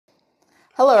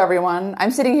Hello, everyone. I'm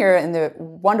sitting here in the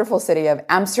wonderful city of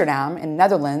Amsterdam in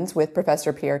Netherlands with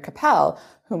Professor Pierre Capel,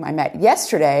 whom I met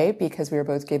yesterday because we were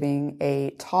both giving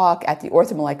a talk at the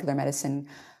Orthomolecular Medicine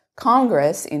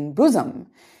Congress in Boezem.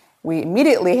 We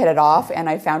immediately hit it off, and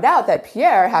I found out that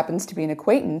Pierre happens to be an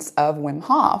acquaintance of Wim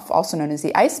Hof, also known as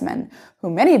the Iceman, who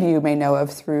many of you may know of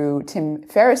through Tim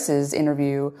Ferriss's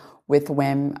interview with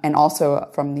Wim, and also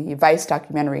from the Vice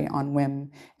documentary on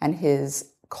Wim and his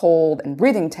cold and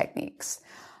breathing techniques.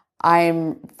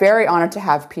 I'm very honored to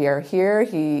have Pierre here.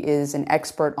 He is an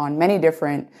expert on many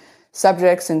different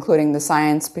subjects, including the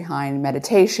science behind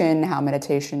meditation, how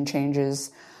meditation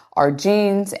changes our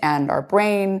genes and our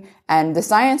brain, and the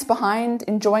science behind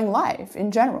enjoying life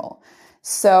in general.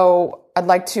 So I'd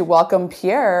like to welcome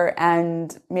Pierre,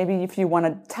 and maybe if you want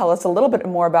to tell us a little bit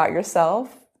more about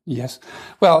yourself. Yes.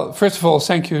 Well, first of all,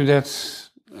 thank you that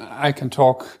I can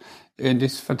talk in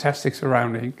this fantastic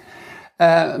surrounding.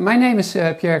 My name is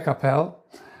Pierre Capel,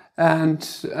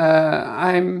 and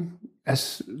I'm,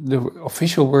 as the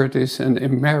official word is, an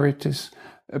emeritus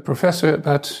professor,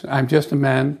 but I'm just a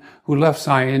man who loves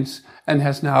science and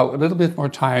has now a little bit more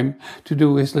time to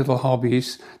do his little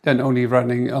hobbies than only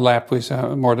running a lab with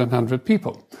more than 100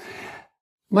 people.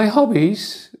 My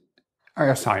hobbies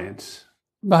are science,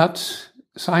 but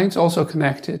science also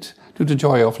connected to the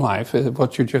joy of life,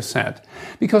 what you just said,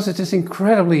 because it is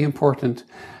incredibly important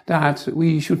that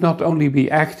we should not only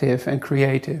be active and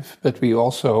creative, but we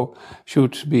also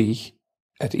should be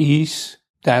at ease,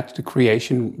 that the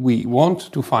creation we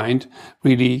want to find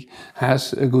really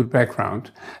has a good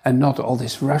background and not all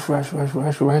this rush,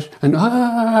 and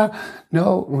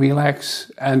no,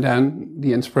 relax, and then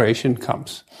the inspiration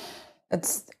comes.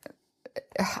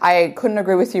 I couldn't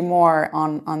agree with you more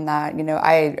on that. You know,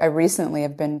 I recently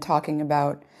have been talking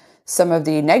about some of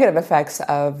the negative effects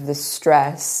of the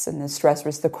stress and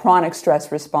the chronic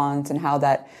stress response, and how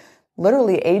that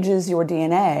literally ages your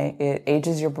DNA, it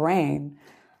ages your brain.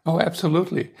 Oh,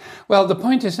 absolutely. Well, the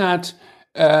point is that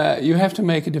you have to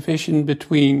make a division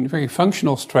between very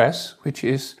functional stress, which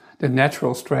is the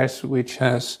natural stress, which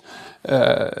has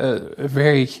a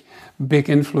very big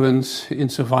influence in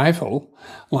survival,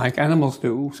 like animals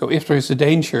do. So if there is a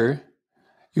danger,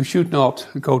 you should not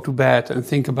go to bed and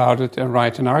think about it and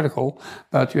write an article,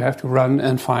 but you have to run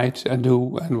and fight and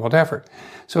do and whatever.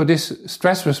 So this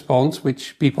stress response,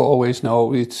 which people always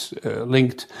know, it's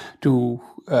linked to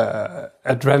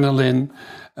adrenaline,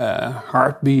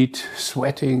 heartbeat,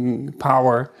 sweating,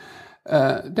 power.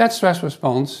 That stress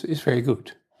response is very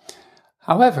good.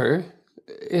 However,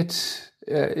 it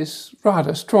is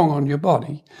rather strong on your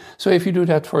body. So if you do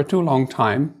that for a too long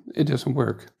time, it doesn't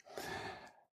work.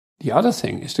 The other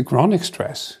thing is the chronic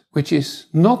stress, which is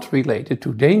not related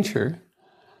to danger,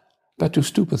 but to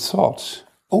stupid thoughts.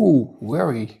 Oh,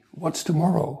 worry, what's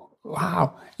tomorrow?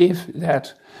 Wow, if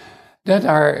that. That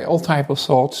are all type of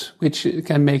thoughts which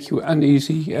can make you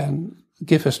uneasy and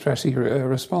give a stressy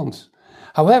response.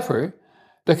 However,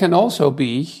 there can also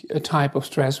be a type of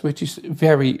stress which is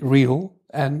very real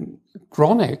and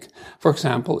chronic. For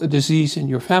example, a disease in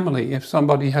your family. If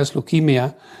somebody has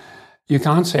leukemia, you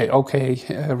can't say, okay,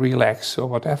 relax or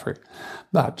whatever.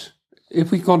 But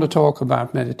if we're going to talk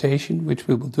about meditation, which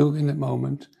we will do in a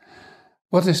moment,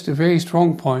 what is the very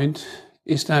strong point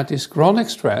is that this chronic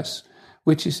stress,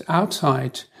 which is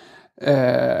outside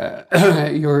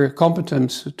your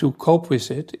competence to cope with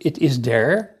it, it is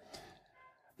there.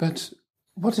 But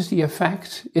what is the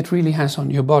effect it really has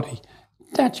on your body?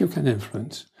 That you can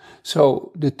influence.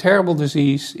 So the terrible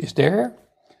disease is there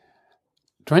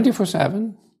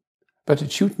 24/7, but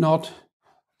it should not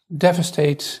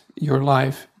devastate your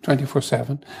life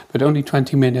 24/7, but only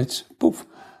 20 minutes, poof.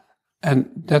 And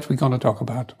that we're going to talk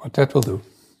about, what that will do.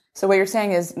 So what you're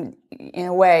saying is, in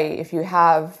a way, if you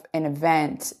have an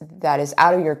event that is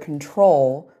out of your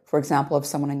control, for example, if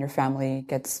someone in your family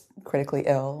gets critically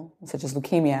ill, such as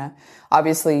leukemia,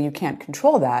 obviously you can't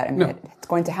control that. I mean, No. It's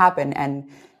going to happen, and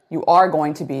you are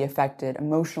going to be affected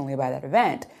emotionally by that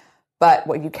event. But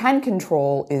what you can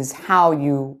control is how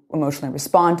you emotionally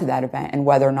respond to that event, and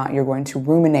whether or not you're going to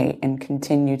ruminate and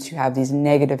continue to have these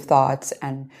negative thoughts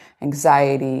and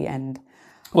anxiety and...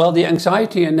 Well, the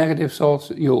anxiety and negative thoughts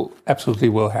you absolutely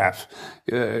will have.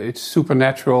 It's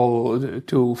supernatural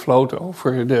to float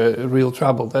over the real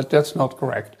trouble. That's not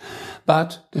correct.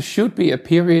 But there should be a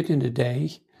period in the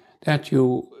day that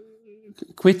you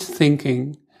quit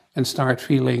thinking and start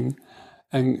feeling,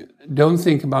 and don't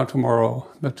think about tomorrow,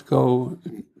 but go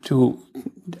to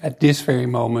at this very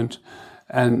moment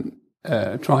and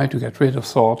try to get rid of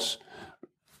thoughts,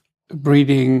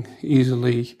 breathing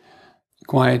easily,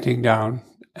 quieting down.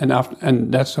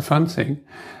 And that's the fun thing.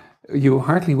 you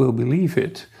hardly will believe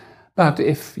it, but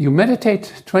if you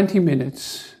meditate 20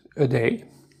 minutes a day,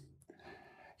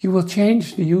 you will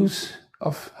change the use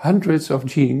of hundreds of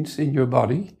genes in your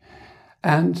body,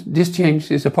 and this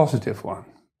change is a positive one.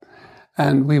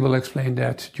 And we will explain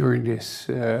that during this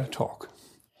talk.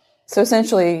 So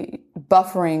essentially,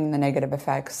 buffering the negative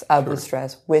effects of the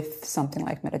stress with something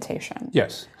like meditation.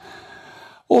 Yes.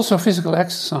 Also, physical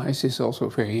exercise is also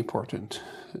very important.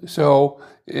 So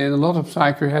in a lot of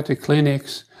psychiatric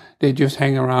clinics, they just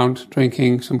hang around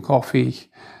drinking some coffee,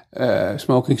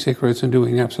 smoking cigarettes and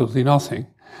doing absolutely nothing.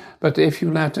 But if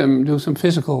you let them do some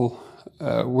physical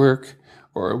work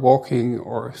or walking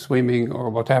or swimming or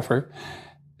whatever,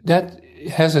 that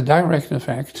has a direct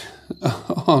effect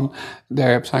on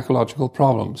their psychological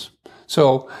problems.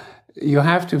 So you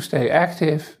have to stay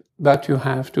active, but you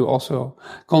have to also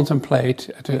contemplate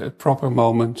at a proper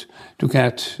moment to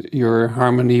get your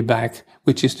harmony back,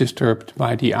 which is disturbed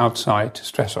by the outside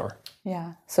stressor.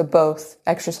 Yeah, so both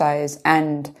exercise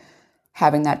and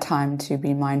having that time to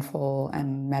be mindful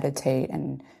and meditate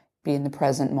and be in the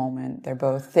present moment. They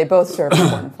both serve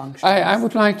important functions. I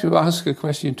would like to ask a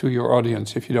question to your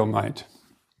audience, if you don't mind.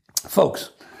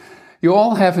 Folks, you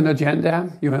all have an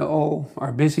agenda, you all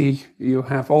are busy, you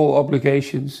have all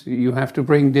obligations, you have to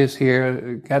bring this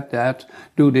here, get that,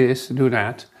 do this, do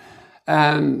that.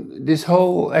 And this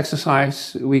whole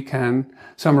exercise we can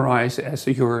summarize as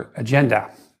your agenda.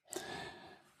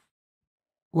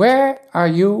 Where are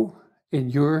you in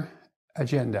your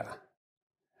agenda?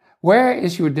 Where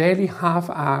is your daily half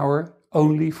hour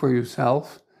only for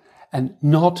yourself and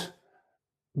not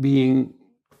being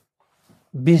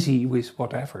busy with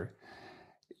whatever?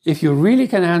 If you really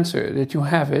can answer that you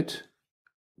have it,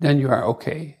 then you are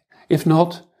okay. If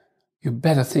not, you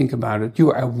better think about it.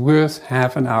 You are worth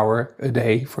half an hour a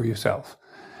day for yourself.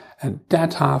 And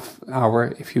that half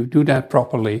hour, if you do that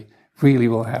properly, really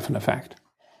will have an effect.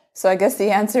 So I guess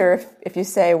the answer, if you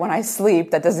say, when I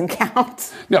sleep, that doesn't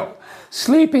count. No,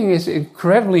 sleeping is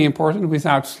incredibly important.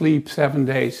 Without sleep, 7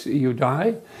 days, you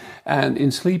die. And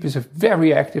in sleep is a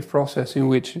very active process in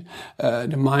which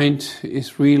the mind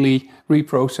is really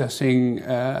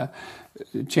reprocessing,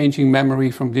 changing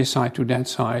memory from this side to that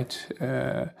side,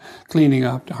 cleaning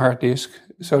up the hard disk.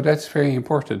 So that's very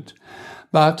important.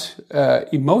 But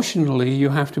emotionally, you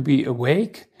have to be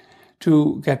awake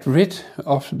to get rid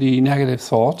of the negative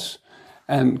thoughts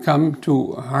and come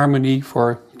to harmony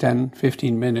for 10,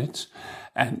 15 minutes.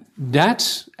 And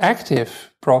that active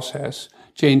process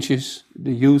changes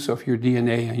the use of your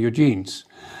DNA and your genes.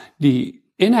 The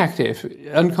inactive,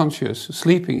 unconscious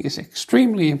sleeping is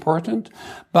extremely important,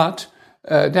 but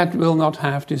that will not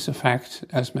have this effect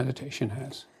as meditation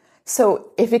has. So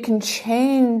if it can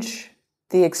change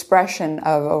the expression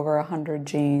of over 100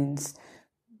 genes,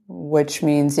 which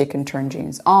means you can turn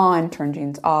genes on, turn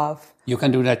genes off. You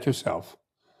can do that yourself.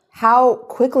 How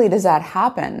quickly does that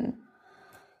happen?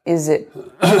 Is it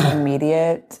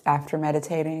immediate after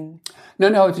meditating?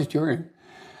 No, it is during.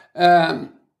 I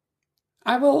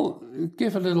will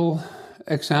give a little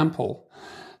example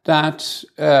that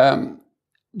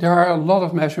there are a lot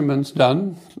of measurements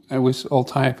done with all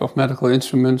type of medical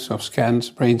instruments, of scans,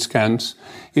 brain scans,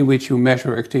 in which you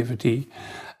measure activity.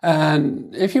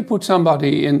 And if you put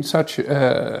somebody in such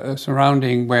a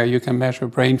surrounding where you can measure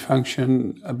brain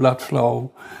function, blood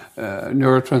flow,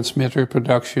 neurotransmitter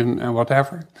production and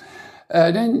whatever,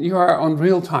 then you are on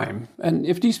real time. And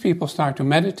if these people start to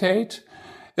meditate,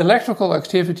 electrical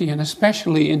activity, and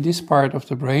especially in this part of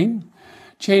the brain,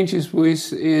 changes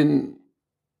within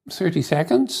 30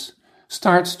 seconds,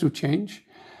 starts to change.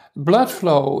 Blood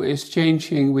flow is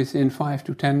changing within 5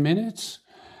 to 10 minutes.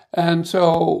 And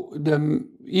so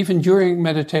even during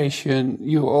meditation,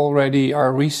 you already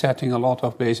are resetting a lot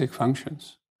of basic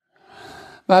functions.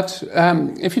 But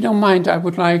if you don't mind, I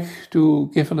would like to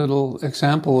give a little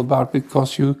example about,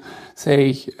 because you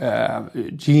say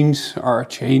genes are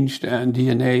changed and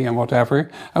DNA and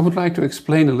whatever. I would like to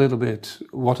explain a little bit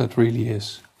what it really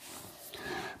is.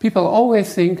 People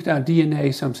always think that DNA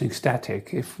is something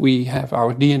static. If we have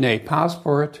our DNA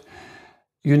passport,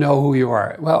 you know who you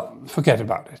are. Well, forget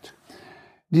about it.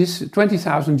 These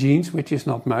 20,000 genes, which is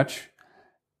not much,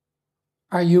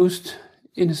 are used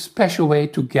in a special way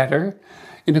together,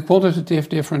 in a quantitative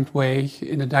different way,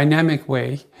 in a dynamic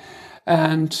way.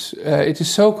 And it is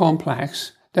so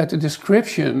complex that the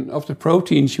description of the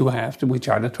proteins you have, which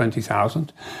are the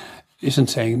 20,000, isn't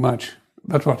saying much.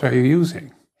 But what are you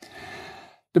using?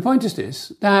 The point is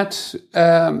this, that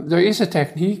there is a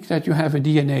technique that you have a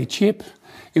DNA chip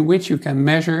in which you can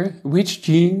measure which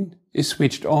gene is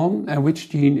switched on and which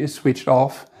gene is switched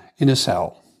off in a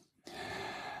cell.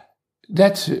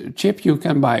 that chip you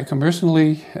can buy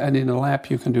commercially, and in a lab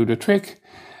you can do the trick,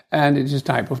 and it is a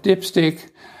type of dipstick,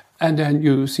 and then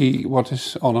you see what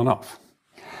is on and off.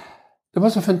 There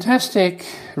was a fantastic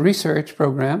research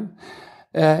program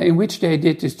in which they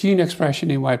did this gene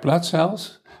expression in white blood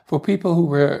cells for people who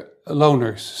were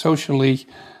loners, socially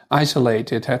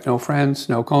isolated, had no friends,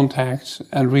 no contacts,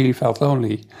 and really felt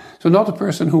lonely. So not a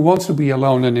person who wants to be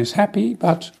alone and is happy,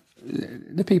 but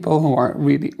the people who are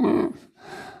really,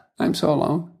 I'm so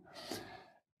alone.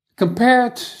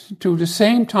 Compared to the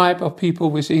same type of people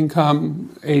with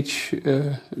income, age,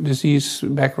 disease,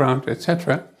 background,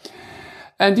 etc.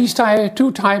 And these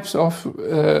two types of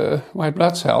white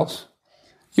blood cells,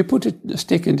 you put a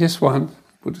stick in this one,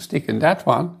 put a stick in that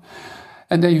one,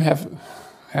 and then you have,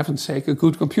 heaven's sake, a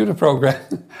good computer program.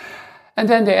 And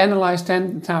then they analyze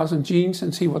 10,000 genes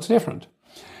and see what's different.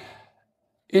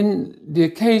 In the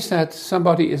case that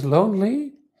somebody is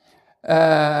lonely,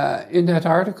 in that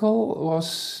article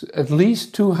was at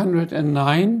least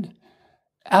 209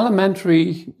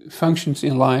 elementary functions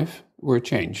in life were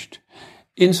changed.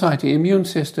 Inside the immune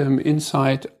system,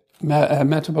 inside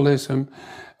metabolism,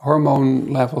 hormone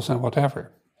levels and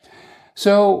whatever.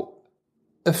 So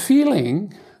a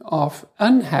feeling of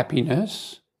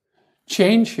unhappiness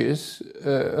changes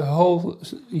a whole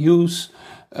use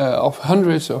of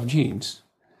hundreds of genes.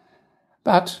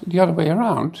 But the other way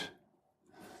around,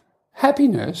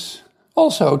 happiness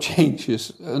also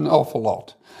changes an awful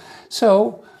lot.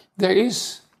 So there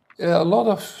is a lot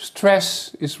of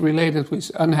stress is related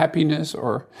with unhappiness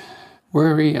or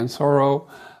worry and sorrow.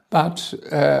 But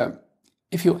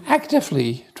if you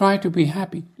actively try to be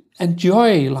happy,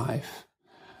 enjoy life,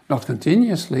 not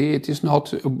continuously, it is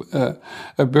not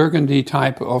a Burgundy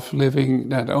type of living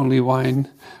that only wine,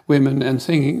 women and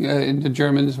singing, in the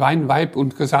German is Wein, Weib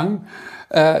und Gesang.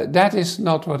 That is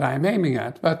not what I'm aiming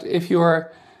at. But if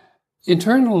you're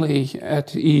internally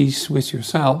at ease with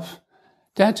yourself,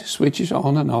 that switches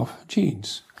on and off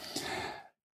genes.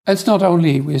 It's not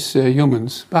only with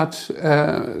humans, but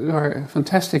there are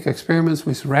fantastic experiments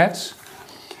with rats.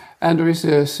 And there is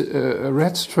a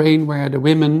rat strain where the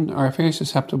women are very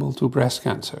susceptible to breast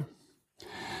cancer.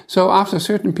 So after a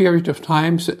certain period of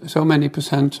time, so many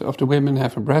 % of the women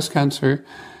have a breast cancer,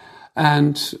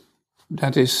 and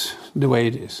that is the way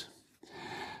it is.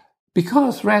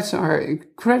 Because rats are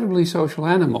incredibly social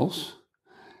animals,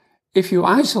 if you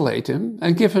isolate them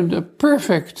and give them the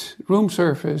perfect room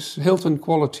service, Hilton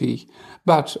quality,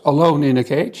 but alone in a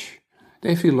cage,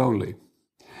 they feel lonely.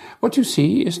 What you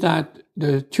see is that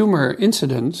the tumor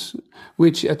incidence,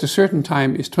 which at a certain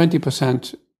time is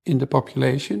 20% in the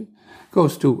population,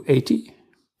 goes to 80.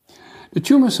 The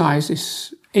tumor size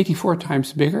is 84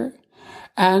 times bigger,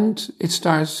 and it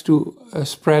starts to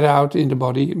spread out in the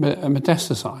body,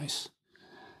 metastasize.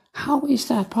 How is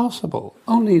that possible?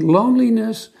 Only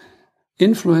loneliness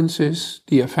influences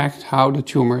the effect how the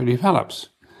tumor develops.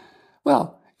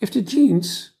 Well, if the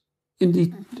genes in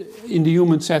the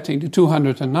human setting, the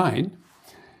 209,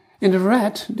 in the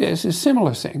rat, there's a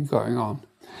similar thing going on.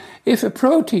 If a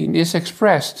protein is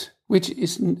expressed, which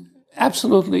is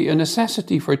absolutely a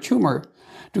necessity for a tumor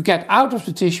to get out of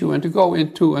the tissue and to go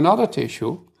into another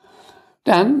tissue,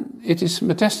 then it is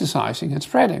metastasizing and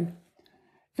spreading.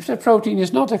 If that protein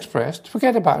is not expressed,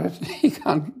 forget about it, you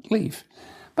can't leave.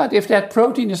 But if that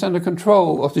protein is under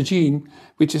control of the gene,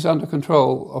 which is under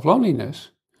control of loneliness,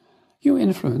 you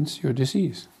influence your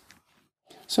disease.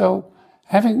 So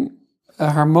having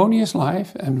a harmonious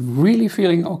life and really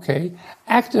feeling okay,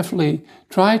 actively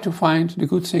try to find the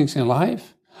good things in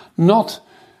life, not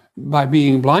by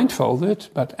being blindfolded,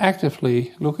 but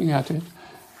actively looking at it,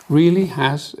 really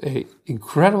has an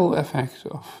incredible effect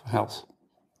of health.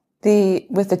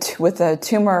 With the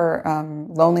tumor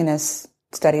loneliness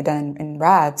study done in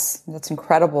rats, that's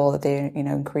incredible that they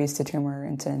increased the tumor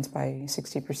incidence by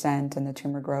 60% and the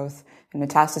tumor growth and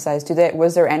metastasized.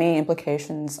 Was there any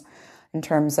implications in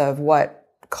terms of what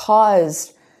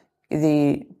caused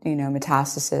the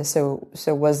metastasis?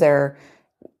 So was there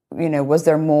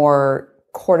more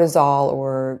cortisol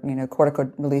or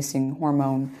cortical releasing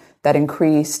hormone that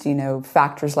increased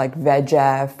factors like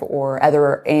VEGF or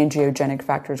other angiogenic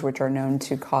factors which are known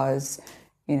to cause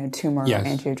tumor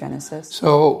angiogenesis?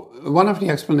 So one of the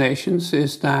explanations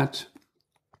is that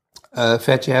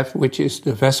VEGF, which is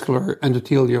the vascular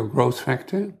endothelial growth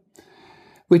factor,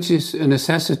 which is a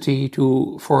necessity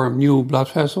to form new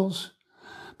blood vessels,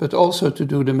 but also to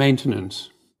do the maintenance.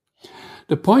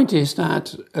 The point is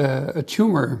that a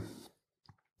tumor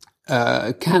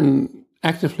can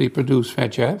actively produce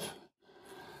VEGF,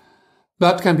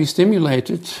 but can be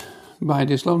stimulated by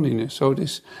this loneliness. So there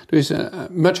is a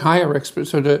much higher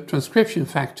so the transcription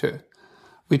factor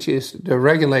which is the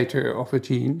regulator of a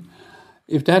gene,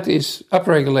 if that is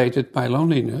upregulated by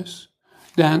loneliness,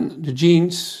 then the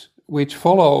genes which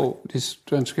follow this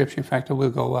transcription factor will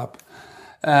go up.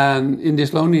 And in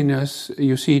this loneliness,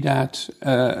 you see that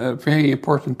a very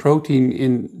important protein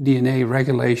in DNA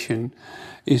regulation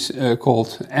is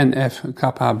called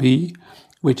NF-kappa B,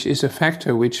 which is a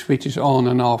factor which switches on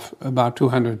and off about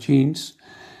 200 genes,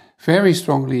 very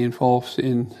strongly involved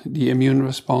in the immune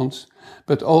response,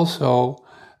 but also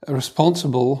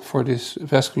responsible for this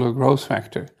vascular growth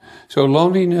factor. So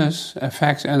loneliness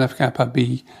affects NF-kappa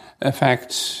B,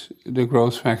 affects the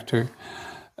growth factor.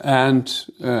 And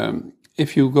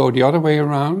if you go the other way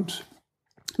around,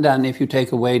 then if you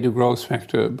take away the growth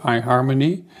factor by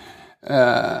harmony,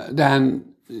 then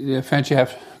the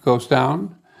VEGF goes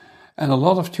down, and a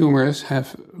lot of tumors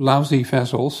have lousy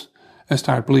vessels and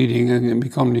start bleeding and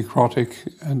become necrotic,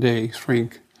 and they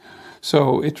shrink.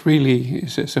 So it really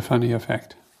is a funny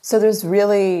effect. So there's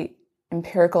really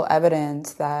empirical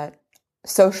evidence that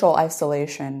social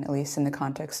isolation, at least in the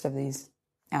context of these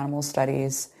animal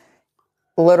studies,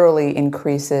 literally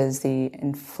increases the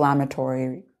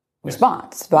inflammatory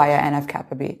response via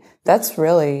NF-kappa B. That's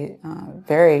really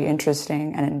very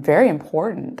interesting and very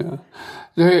important.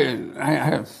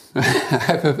 I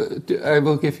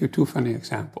will give you two funny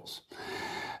examples.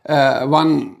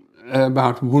 One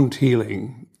about wound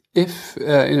healing. If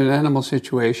in an animal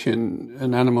situation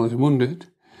an animal is wounded,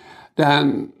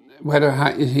 then whether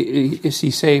is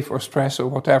he safe or stressed or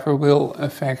whatever will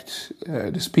affect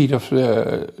the speed of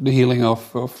the healing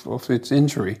of its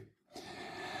injury.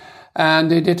 And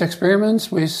they did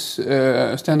experiments with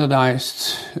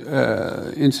standardized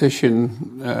incision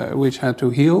which had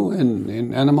to heal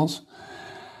in animals.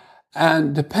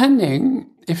 And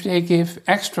depending if they give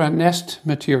extra nest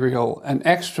material and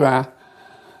extra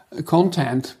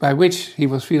content by which he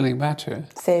was feeling better,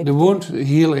 safe. The wound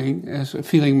healing is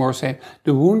feeling more safe.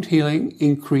 The wound healing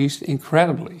increased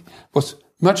incredibly, was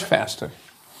much faster.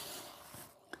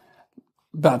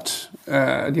 But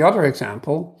the other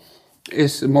example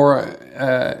is more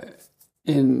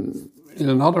in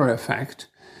another effect,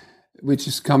 which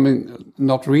is coming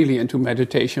not really into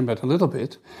meditation, but a little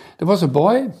bit. There was a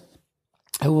boy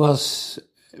who was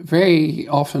very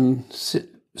often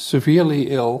severely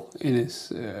ill in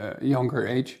his younger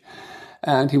age,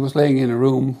 and he was laying in a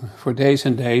room for days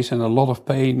and days and a lot of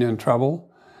pain and trouble.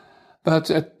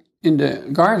 But in the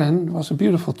garden was a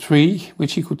beautiful tree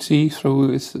which he could see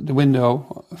through the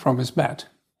window from his bed.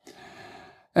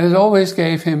 And it always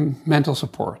gave him mental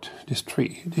support, this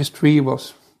tree. This tree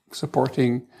was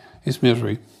supporting his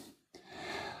misery.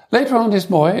 Later on, this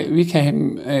boy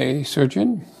became a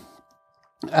surgeon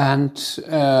and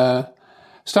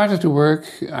started to work,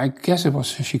 I guess it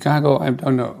was Chicago, I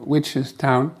don't know which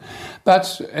town.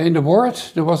 But in the ward,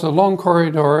 there was a long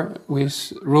corridor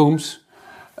with rooms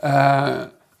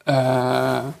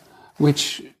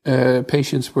which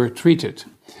patients were treated.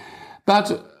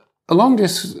 But along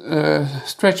this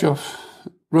stretch of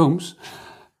rooms,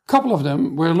 a couple of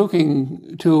them were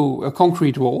looking to a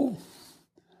concrete wall,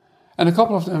 and a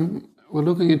couple of them were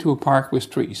looking into a park with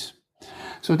trees.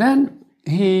 So then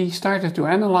he started to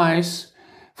analyze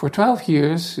for 12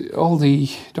 years all the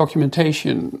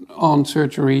documentation on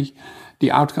surgery,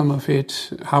 the outcome of it,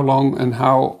 how long and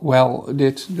how well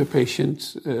did the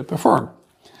patient perform.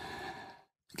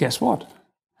 Guess what?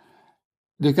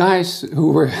 The guys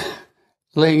who were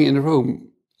laying in the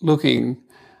room looking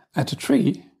at the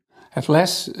tree had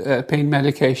less pain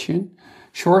medication,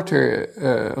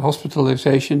 shorter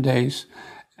hospitalization days,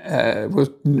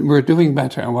 were doing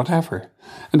better and whatever.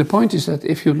 And the point is that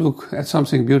if you look at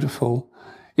something beautiful,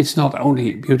 it's not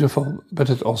only beautiful, but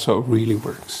it also really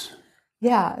works.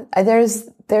 Yeah,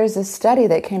 there's a study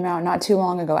that came out not too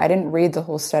long ago. I didn't read the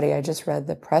whole study, I just read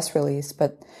the press release,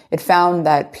 but it found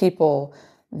that people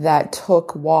that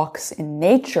took walks in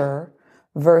nature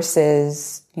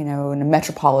versus, in a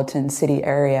metropolitan city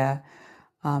area,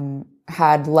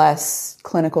 had less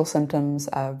clinical symptoms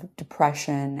of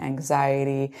depression,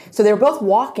 anxiety. So they're both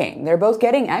walking. They're both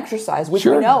getting exercise, which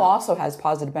we know also has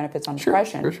positive benefits on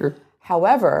depression. Sure.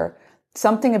 However,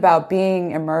 something about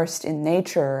being immersed in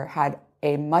nature had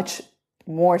a much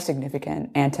more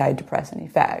significant antidepressant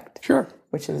effect. Sure.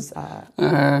 Which is...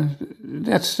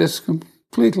 That's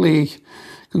completely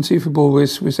conceivable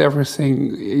with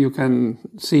everything you can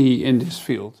see in this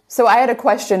field. So I had a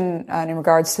question in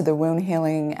regards to the wound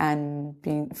healing and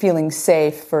feeling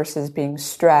safe versus being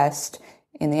stressed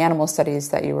in the animal studies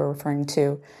that you were referring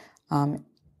to.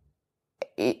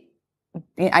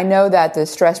 I know that the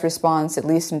stress response, at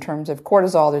least in terms of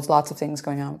cortisol, there's lots of things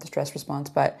going on with the stress response,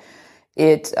 but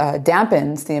it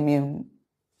dampens the immune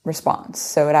response.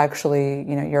 So it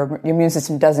actually, your immune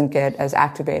system doesn't get as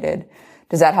activated.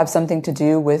 Does that have something to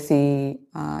do with the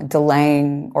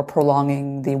delaying or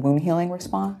prolonging the wound healing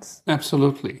response?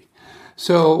 Absolutely.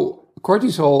 So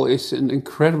cortisol is an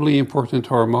incredibly important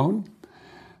hormone,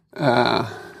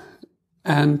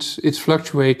 and it's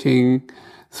fluctuating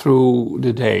through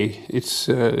the day. It's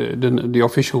the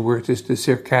official word is the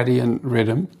circadian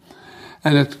rhythm,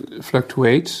 and it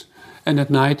fluctuates. And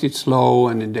at night it's low,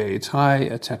 and in the day it's high,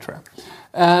 etc.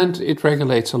 And it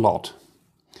regulates a lot.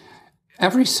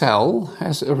 Every cell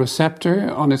has a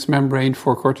receptor on its membrane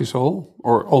for cortisol,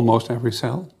 or almost every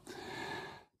cell.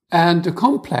 And the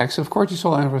complex of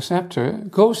cortisol and receptor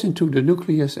goes into the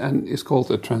nucleus and is called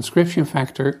a transcription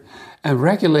factor and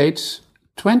regulates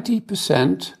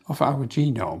 20% of our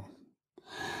genome.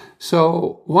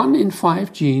 So 1 in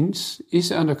 5 genes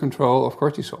is under control of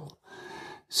cortisol.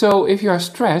 So if you are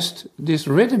stressed, this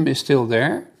rhythm is still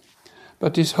there,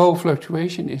 but this whole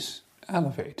fluctuation is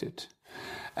elevated.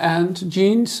 And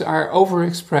genes are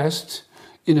overexpressed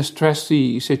in a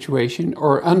stressy situation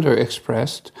or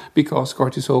underexpressed because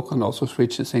cortisol can also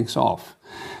switch things off.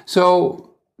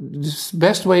 So the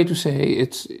best way to say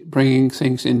it's bringing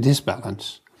things in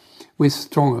disbalance with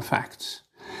strong effects.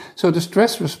 So the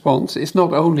stress response is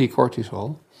not only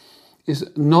cortisol, is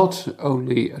not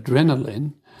only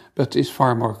adrenaline, but is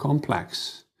far more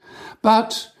complex.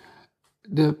 But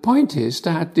the point is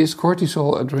that this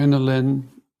cortisol, adrenaline,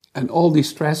 and all these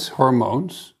stress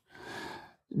hormones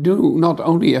do not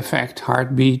only affect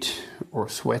heartbeat or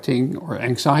sweating or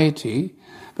anxiety,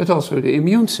 but also the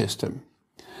immune system.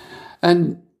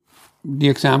 And the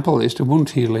example is the wound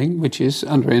healing, which is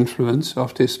under influence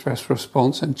of this stress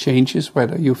response and changes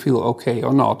whether you feel okay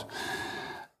or not.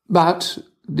 But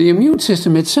the immune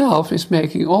system itself is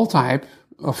making all types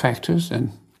of factors,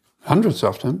 and hundreds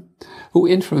of them, who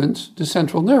influence the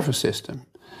central nervous system,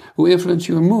 who influence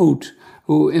your mood,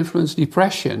 who influence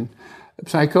depression,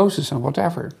 psychosis, and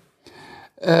whatever.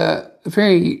 A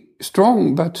very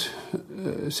strong but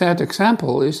sad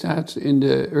example is that in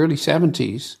the early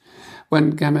 70s,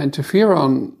 when gamma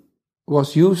interferon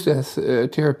was used as a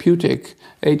therapeutic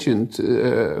agent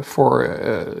for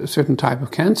a certain type of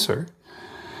cancer,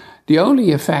 the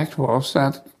only effect was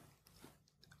that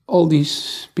all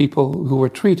these people who were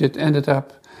treated ended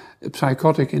up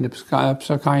psychotic in the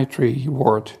psychiatry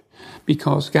ward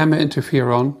because gamma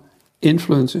interferon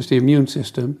influences the immune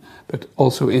system, but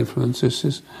also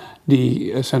influences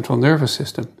the central nervous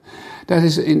system. That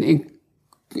is an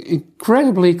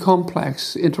incredibly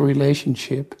complex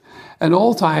interrelationship, and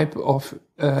all type of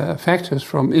factors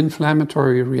from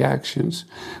inflammatory reactions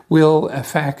will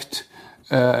affect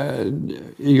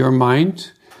your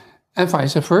mind, and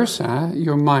vice versa.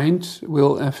 Your mind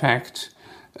will affect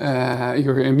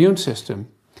your immune system.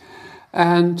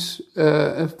 And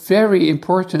a very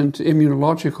important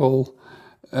immunological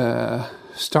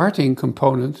starting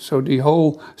component, so the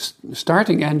whole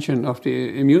starting engine of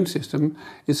the immune system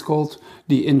is called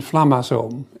the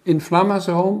inflammasome.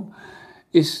 Inflammasome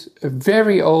is a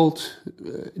very old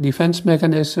defense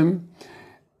mechanism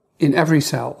in every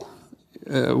cell,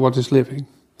 what is living.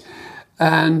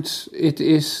 And it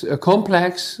is a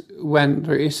complex when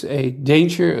there is a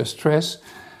danger, a stress.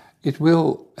 It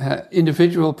will,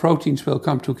 individual proteins will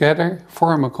come together,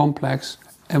 form a complex,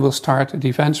 and will start a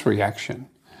defense reaction.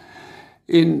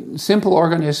 In simple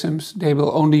organisms, they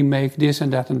will only make this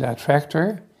and that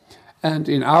factor. And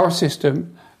in our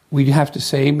system, we have the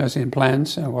same as in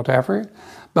plants and whatever,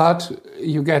 but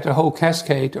you get a whole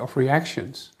cascade of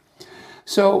reactions.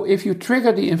 So if you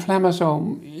trigger the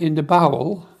inflammasome in the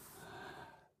bowel,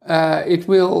 it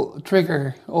will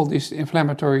trigger all these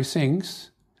inflammatory things,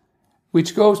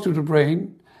 which goes to the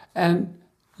brain, and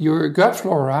your gut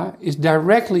flora is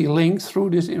directly linked through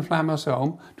this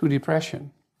inflammasome to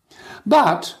depression.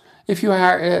 But if you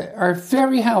are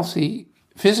very healthy,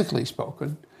 physically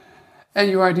spoken, and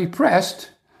you are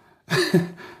depressed,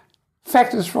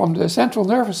 factors from the central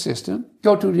nervous system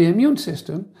go to the immune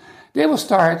system, they will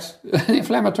start an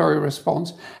inflammatory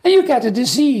response, and you get a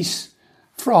disease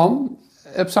from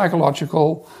a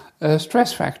psychological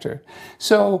stress factor.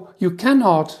 So you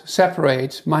cannot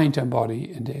separate mind and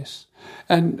body in this.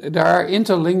 And there are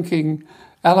interlinking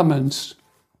elements,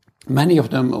 many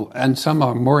of them, and some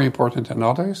are more important than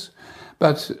others,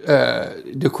 but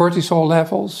the cortisol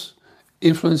levels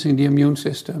influencing the immune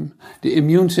system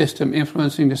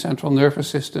influencing the central nervous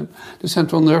system, the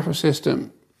central nervous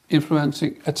system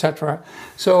influencing, etc.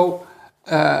 So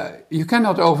you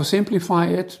cannot oversimplify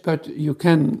it, but you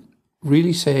can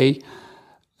really say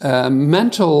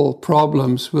Mental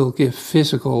problems will give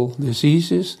physical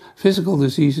diseases. Physical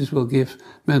diseases will give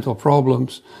mental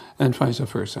problems, and vice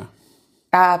versa.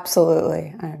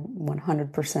 Absolutely. I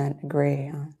 100%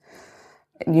 agree.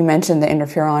 You mentioned the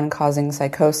interferon causing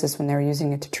psychosis when they were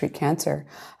using it to treat cancer.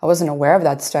 I wasn't aware of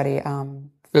that study.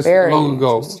 That's very long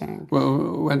ago, interesting.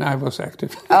 when I was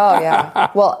active. Oh,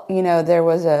 yeah. Well, there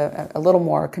was a little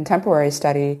more contemporary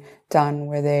study done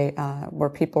where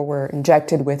people were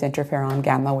injected with interferon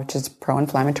gamma, which is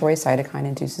pro-inflammatory cytokine,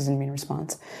 induces an immune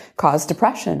response, caused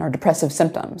depression or depressive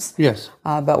symptoms. Yes.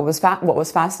 But what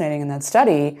was fascinating in that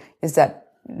study is that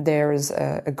there's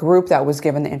a group that was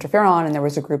given the interferon, and there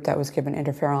was a group that was given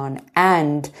interferon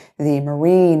and the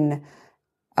marine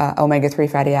omega-3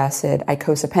 fatty acid,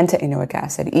 eicosapentaenoic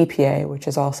acid, EPA, which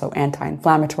is also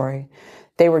anti-inflammatory.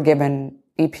 They were given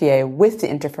EPA with the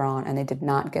interferon, and they did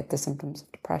not get the symptoms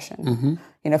of depression. Mm-hmm.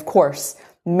 And of course,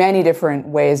 many different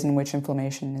ways in which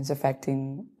inflammation is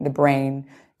affecting the brain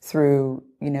through,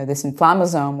 this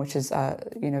inflammasome, which is,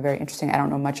 very interesting. I don't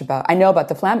know much about. I know about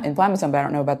the inflammasome, but I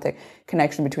don't know about the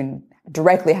connection between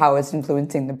directly how it's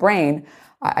influencing the brain.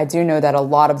 I do know that a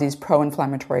lot of these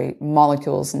pro-inflammatory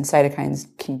molecules and cytokines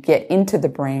can get into the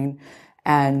brain,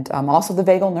 and also the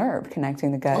vagal nerve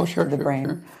connecting the gut to the brain.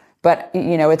 Sure. But,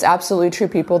 it's absolutely true.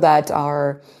 People that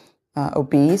are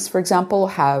obese, for example,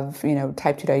 have,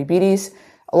 type 2 diabetes,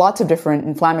 lots of different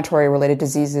inflammatory related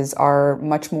diseases are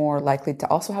much more likely to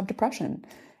also have depression.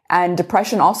 And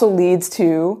depression also leads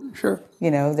to,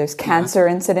 there's cancer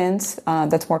incidence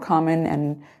that's more common,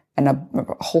 and a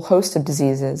whole host of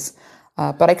diseases.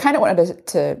 But I kind of wanted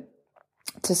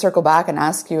to circle back and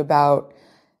ask you about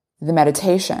the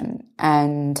meditation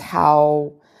and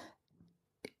how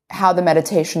the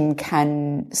meditation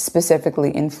can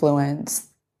specifically influence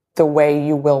the way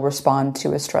you will respond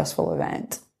to a stressful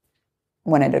event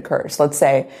when it occurs. Let's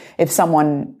say if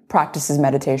someone practices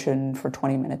meditation for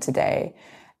 20 minutes a day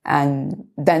and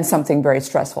then something very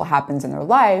stressful happens in their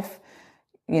life,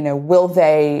 will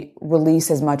they release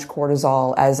as much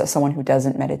cortisol as someone who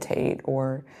doesn't meditate,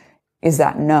 or is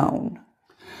that known?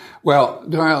 Well,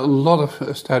 there are a lot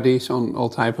of studies on all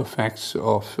type of effects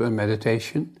of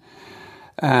meditation.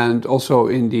 And also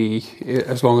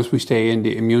as long as we stay in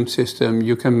the immune system,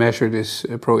 you can measure this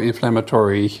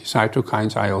pro-inflammatory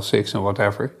cytokines, IL-6 and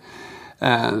whatever.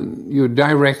 And you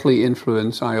directly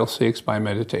influence IL-6 by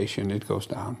meditation, it goes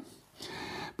down.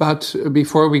 But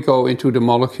before we go into the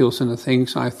molecules and the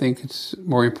things, I think it's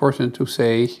more important to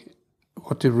say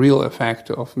what the real effect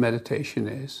of meditation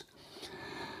is.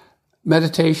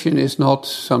 Meditation is not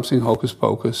something hocus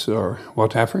pocus or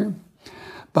whatever.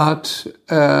 But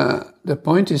the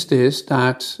point is this,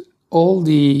 that all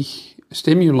the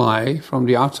stimuli from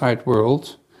the outside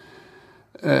world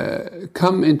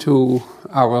come into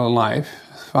our life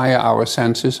via our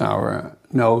senses, our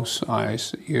nose,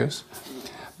 eyes, ears,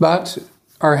 but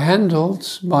are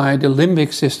handled by the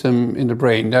limbic system in the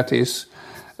brain. That is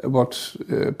what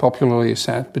popularly is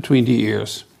said between the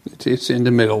ears. It's in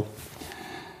the middle.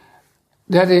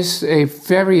 That is a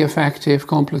very effective,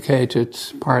 complicated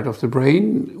part of the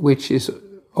brain, which is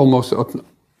almost,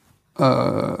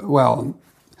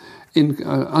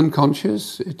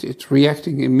 unconscious. It's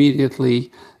reacting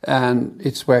immediately, and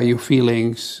it's where your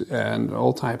feelings and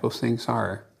all type of things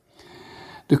are.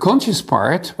 The conscious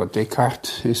part, what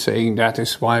Descartes is saying, that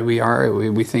is why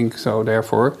we think so,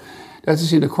 therefore, that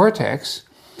is in the cortex.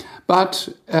 But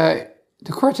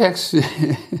the cortex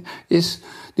is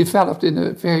developed in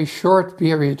a very short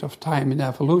period of time in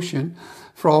evolution,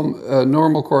 from a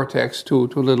normal cortex to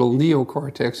little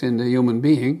neocortex in the human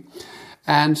being.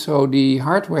 And so the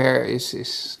hardware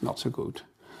is not so good.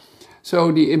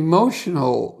 So the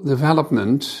emotional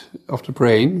development of the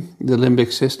brain, the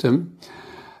limbic system,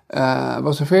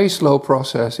 was a very slow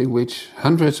process in which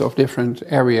hundreds of different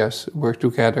areas work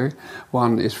together.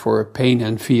 One is for pain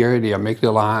and fear, the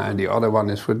amygdala, and the other one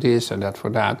is for this and that for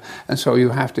that. And so you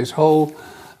have this whole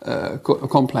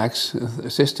complex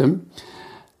system.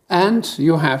 And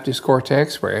you have this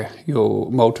cortex where your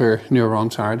motor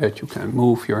neurons are, that you can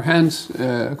move your hands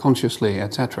consciously,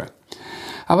 etc.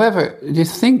 However,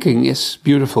 this thinking is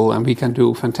beautiful, and we can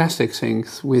do fantastic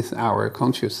things with our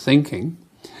conscious thinking.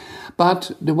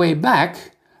 But the way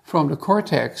back from the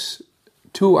cortex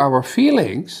to our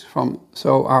feelings,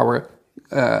 so our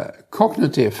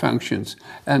cognitive functions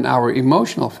and our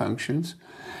emotional functions,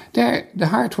 the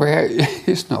hardware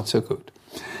is not so good.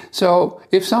 So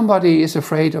if somebody is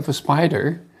afraid of a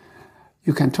spider,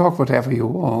 you can talk whatever you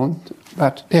want,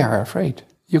 but they are afraid.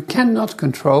 You cannot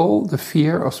control the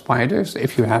fear of spiders,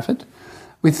 if you have it,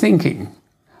 with thinking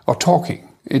or talking.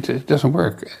 It doesn't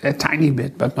work. A tiny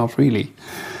bit, but not really.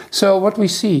 So what we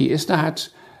see is that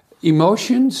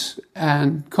emotions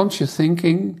and conscious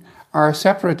thinking are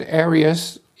separate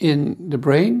areas in the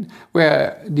brain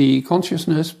where the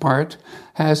consciousness part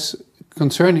has,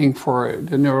 concerning for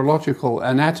the neurological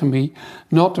anatomy,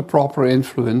 not the proper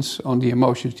influence on the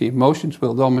emotions. The emotions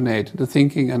will dominate the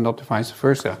thinking and not the vice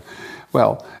versa.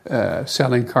 Well,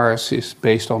 selling cars is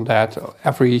based on that.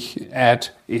 Every ad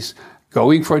is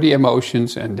going for the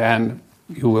emotions, and then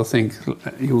you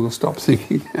will stop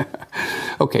thinking.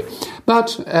 Okay,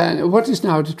 but what is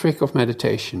now the trick of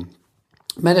meditation?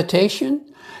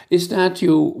 Meditation is that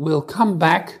you will come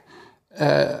back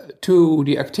to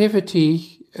the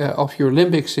activity of your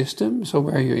limbic system, so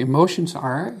where your emotions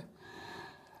are,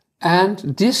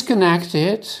 and disconnect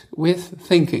it with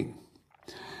thinking.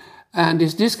 And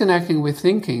this disconnecting with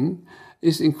thinking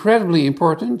is incredibly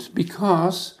important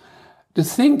because the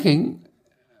thinking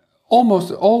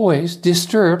almost always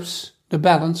disturbs the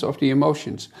balance of the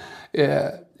emotions.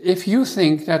 If you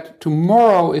think that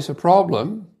tomorrow is a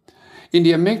problem, in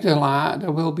the amygdala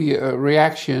there will be a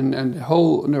reaction and the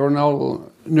whole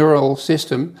neural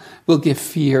system will give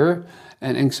fear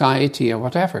and anxiety and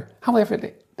whatever. However,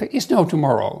 there is no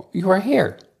tomorrow. You are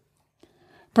here.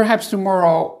 Perhaps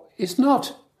tomorrow is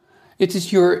not. It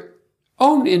is your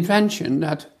own invention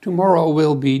that tomorrow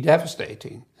will be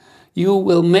devastating. You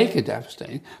will make it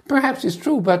devastating. Perhaps it's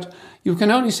true, but you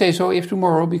can only say so if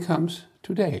tomorrow becomes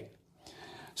today.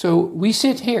 So we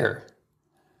sit here.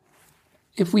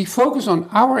 If we focus on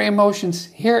our emotions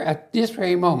here at this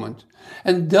very moment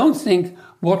and don't think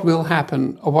what will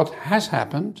happen or what has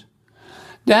happened,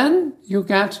 then you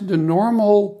get the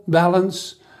normal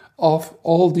balance of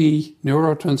all the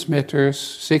neurotransmitters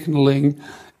signaling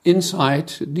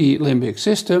inside the limbic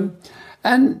system.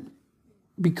 And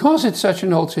because it's such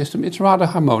an old system, it's rather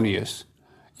harmonious.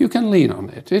 You can lean on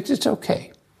it. It's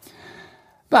okay.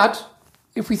 But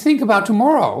if we think about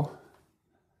tomorrow,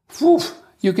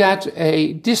 you get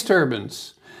a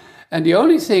disturbance. And the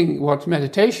only thing what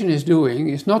meditation is doing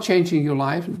is not changing your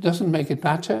life, it doesn't make it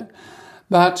better,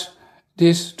 but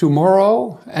this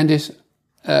tomorrow and this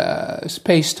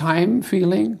space-time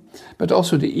feeling, but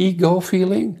also the ego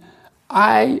feeling,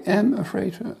 I am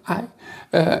afraid,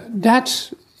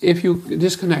 that's if you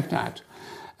disconnect that.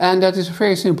 And that is a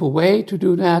very simple way to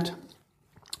do that,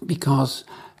 because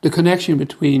the connection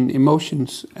between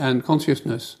emotions and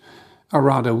consciousness are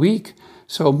rather weak.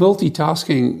 So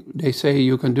multitasking, they say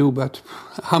you can do, but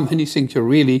how many things you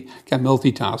really can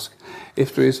multitask?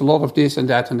 If there is a lot of this and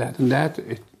that and that and that,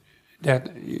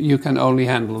 that you can only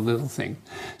handle a little thing.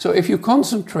 So if you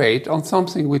concentrate on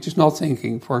something which is not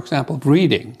thinking, for example,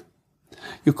 breathing,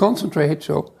 you concentrate,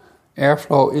 so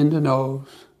airflow in the nose,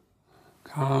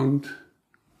 count,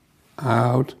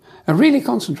 out, and really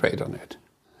concentrate on it.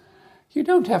 You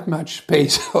don't have much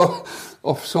space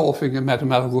of solving a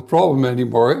mathematical problem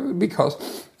anymore,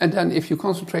 because, and then if you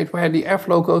concentrate where the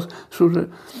airflow goes through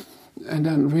and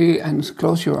then really, and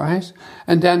close your eyes,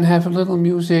 and then have a little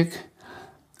music,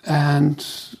 and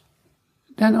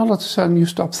then all of a sudden you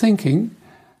stop thinking,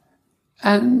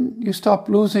 and you stop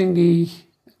losing the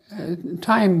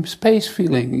time-space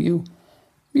feeling.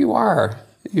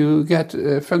 You get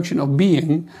a function of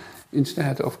being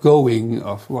instead of going,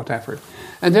 of whatever.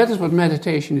 And that is what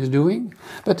meditation is doing.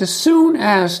 But as soon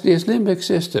as this limbic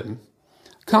system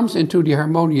comes into the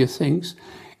harmonious things,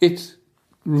 it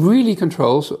really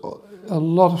controls a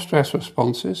lot of stress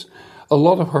responses, a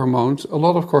lot of hormones, a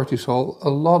lot of cortisol, a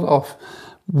lot of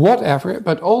whatever,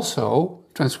 but also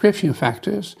transcription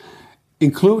factors,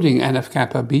 including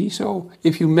NF-kappa B. So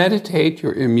if you meditate,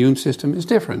 your immune system is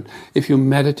different. If you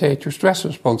meditate, your stress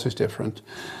response is different.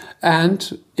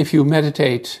 And if you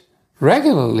meditate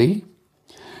regularly,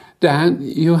 then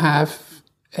you have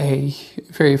a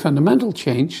very fundamental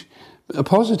change, a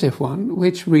positive one,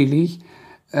 which really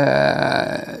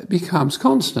becomes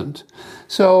constant.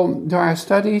 So there are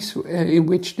studies in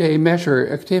which they measure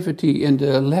activity in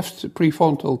the left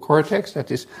prefrontal cortex,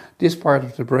 that is this part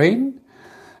of the brain.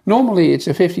 Normally it's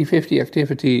a 50-50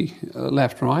 activity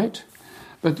left-right,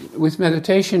 but with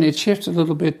meditation it shifts a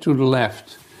little bit to the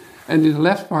left. And in the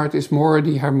left part is more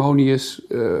the harmonious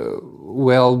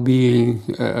well-being,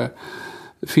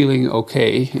 feeling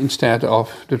okay, instead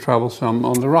of the troublesome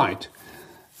on the right.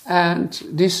 And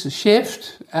this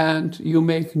shift, and you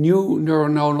make new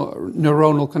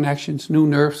neuronal connections, new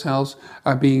nerve cells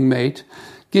are being made,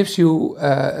 gives you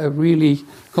a really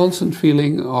constant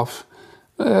feeling of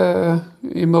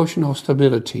emotional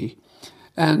stability.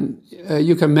 And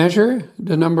you can measure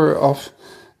the number of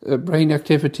brain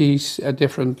activities at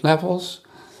different levels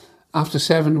after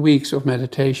 7 weeks of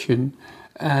meditation,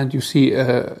 and you see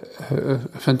a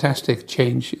fantastic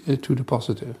change to the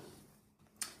positive.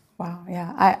 Wow,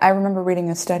 yeah. I remember reading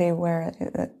a study where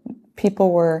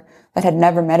people that had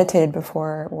never meditated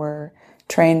before were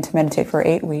trained to meditate for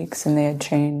 8 weeks, and they had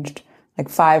changed like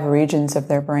 5 regions of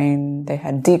their brain. They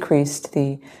had decreased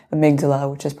the amygdala,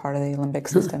 which is part of the limbic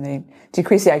system. They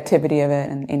decreased the activity of it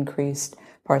and increased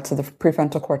parts of the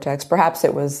prefrontal cortex. Perhaps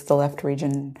it was the left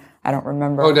region. I don't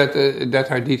remember. Oh,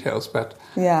 that are details, but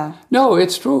yeah. No,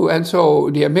 it's true. And so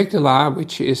the amygdala,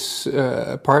 which is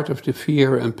part of the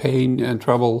fear and pain and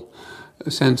trouble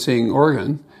sensing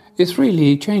organ, is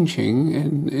really changing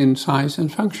in size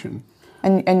and function.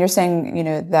 And you're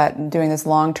saying, that doing this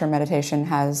long-term meditation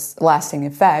has lasting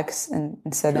effects, and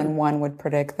so then one would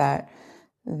predict that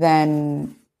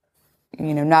then,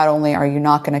 not only are you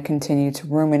not going to continue to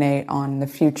ruminate on the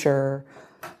future,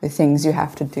 the things you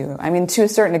have to do. I mean, to a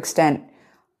certain extent,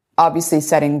 obviously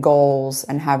setting goals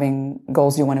and having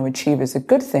goals you want to achieve is a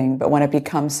good thing, but when it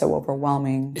becomes so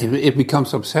overwhelming... It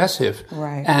becomes obsessive.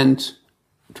 Right. And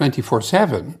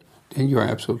 24/7, then you're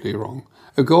absolutely wrong.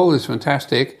 A goal is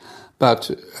fantastic,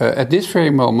 but at this very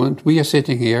moment, we are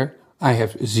sitting here, I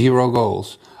have 0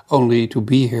 goals, only to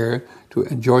be here, to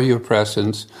enjoy your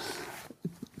presence,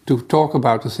 to talk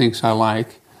about the things I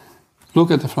like, look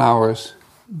at the flowers.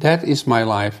 That is my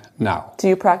life now. Do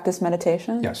you practice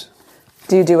meditation? Yes.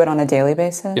 Do you do it on a daily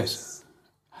basis? Yes.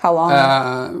 How long?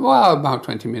 Well, about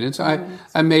 20 minutes.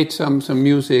 I made some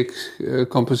music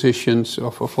compositions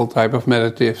of all type of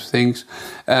meditative things,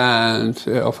 and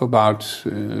of about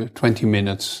 20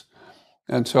 minutes.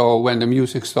 And so when the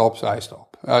music stops, I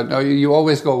stop. No, you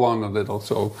always go on a little.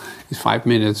 So it's 5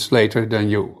 minutes later, then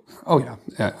you, yeah.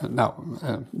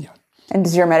 And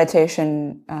does your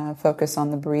meditation focus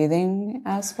on the breathing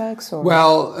aspects? Or?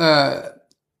 Well,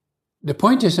 the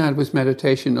point is that with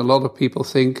meditation, a lot of people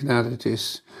think that it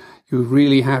is, you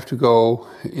really have to go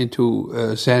into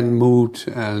a Zen mood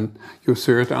and your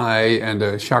third eye and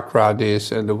the chakra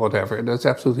this and the whatever. That's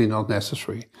absolutely not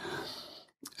necessary.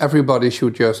 Everybody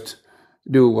should just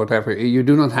do whatever. You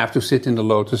do not have to sit in the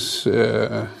lotus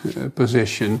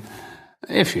position.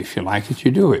 If you like it,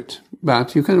 you do it.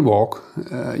 But you can walk,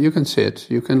 you can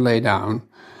sit, you can lay down.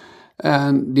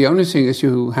 And the only thing is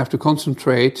you have to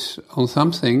concentrate on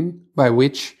something by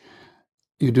which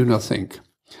you do not think.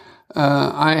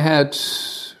 I had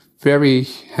very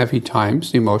heavy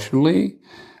times emotionally,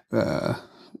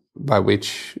 by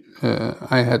which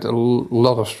I had a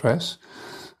lot of stress.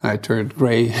 I turned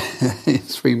gray in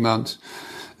 3 months,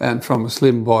 and from a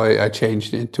slim boy I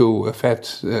changed into a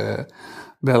fat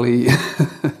belly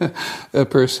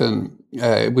person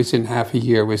within half a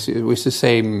year with the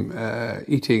same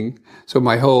eating. So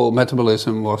my whole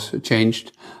metabolism was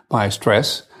changed by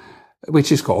stress,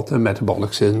 which is called the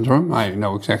metabolic syndrome. I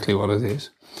know exactly what it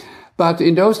is. But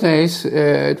in those days,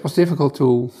 it was difficult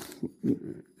to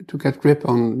get grip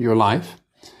on your life.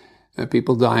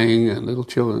 People dying and little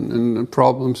children and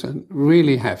problems, and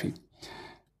really heavy.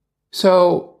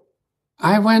 So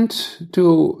I went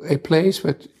to a place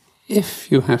where,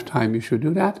 if you have time, you should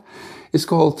do that. It's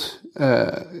called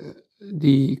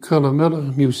the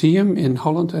Kröller-Müller Museum in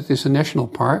Holland. It is a national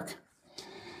park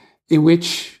in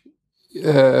which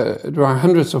there are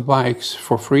hundreds of bikes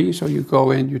for free. So you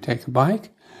go in, you take a bike,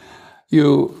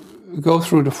 you go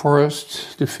through the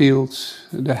forest, the fields,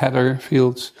 the heather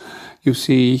fields, you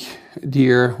see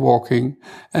deer walking,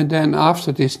 and then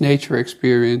after this nature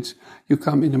experience, you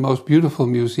come in the most beautiful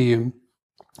museum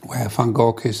where Van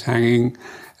Gogh is hanging,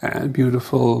 and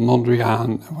beautiful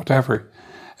Mondrian, whatever.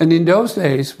 And in those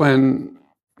days, when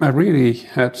I really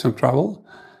had some trouble,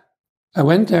 I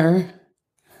went there,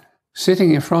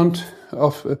 sitting in front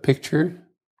of a picture,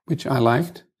 which I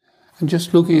liked, and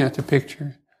just looking at the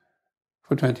picture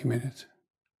for 20 minutes.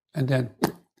 And then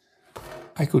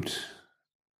I could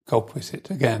cope with it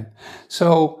again.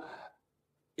 So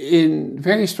in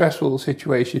very stressful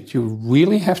situations, you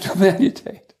really have to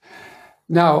meditate.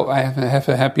 Now I have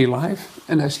a happy life,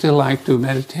 and I still like to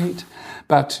meditate,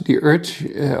 but the urge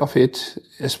of it,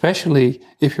 especially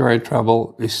if you're in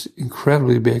trouble, is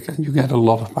incredibly big, and you get a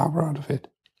lot of power out of it.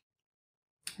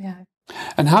 Yeah.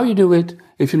 And how you do it,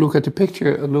 if you look at the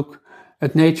picture, look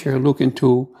at nature, look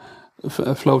into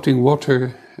floating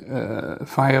water,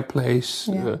 fireplace.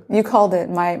 Yeah. You called it,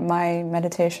 my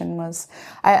meditation was,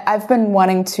 I've been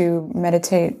wanting to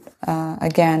meditate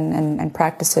again and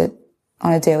practice it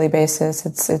on a daily basis.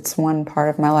 It's one part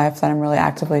of my life that I'm really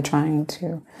actively trying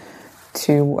to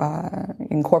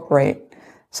incorporate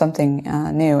something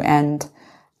new. And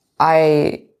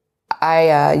I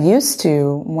used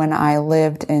to, when I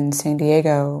lived in San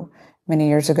Diego many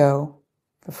years ago,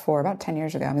 before, about 10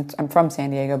 years ago. I'm from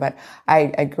San Diego, but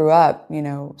I grew up,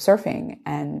 surfing,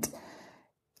 and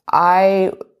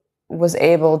I was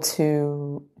able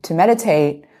to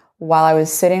meditate while I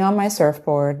was sitting on my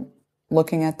surfboard,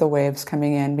 looking at the waves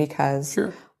coming in, because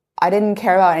Sure. I didn't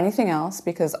care about anything else,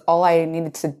 because all I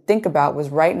needed to think about was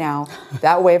right now,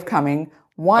 that wave coming.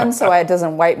 One, so it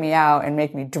doesn't wipe me out and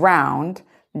make me drown.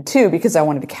 And two, because I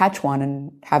wanted to catch one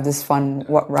and have this fun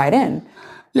ride in.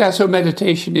 Yeah, so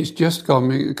meditation is just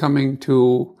coming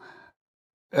to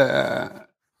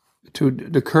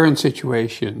the current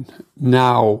situation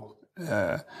now,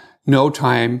 no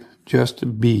time,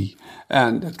 just be.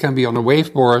 And that can be on a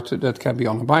waveboard, that can be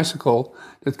on a bicycle,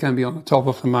 that can be on the top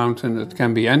of a mountain, it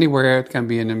can be anywhere, it can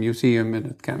be in a museum, and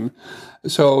it can...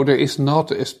 So there is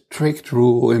not a strict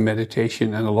rule in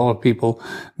meditation, and a lot of people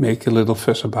make a little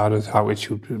fuss about it, how it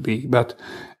should be. But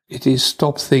it is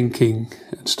stop thinking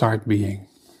and start being.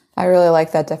 I really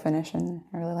like that definition.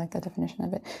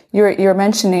 Of it. You were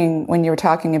mentioning when you were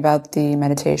talking about the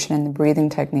meditation and the breathing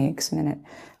techniques, and it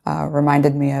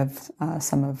reminded me of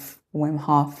some of Wim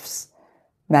Hof's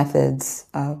methods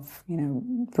of,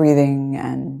 breathing,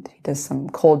 and he does some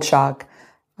cold shock.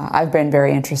 I've been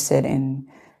very interested in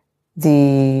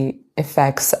the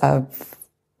effects of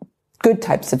good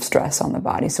types of stress on the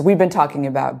body. So we've been talking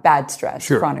about bad stress,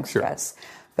 chronic stress,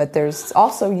 but there's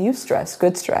also eustress,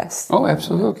 good stress. Oh,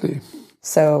 absolutely.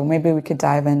 So maybe we could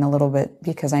dive in a little bit,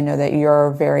 because I know that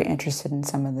you're very interested in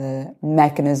some of the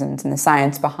mechanisms and the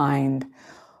science behind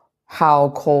how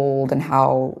cold and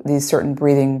how these certain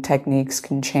breathing techniques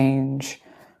can change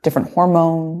different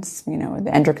hormones,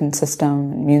 the endocrine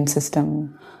system, immune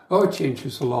system. Oh, it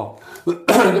changes a lot.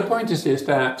 The point is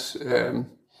that,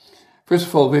 first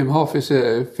of all, Wim Hof is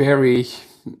a very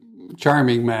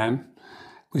charming man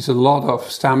with a lot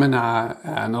of stamina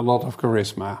and a lot of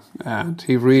charisma. And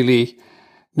he really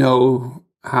knows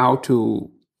how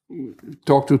to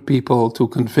talk to people to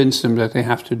convince them that they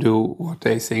have to do what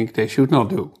they think they should not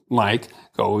do, like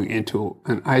going into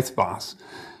an ice bath.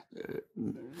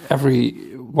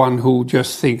 Everyone who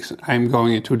just thinks I'm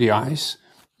going into the ice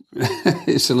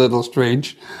is a little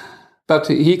strange, but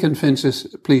he convinces,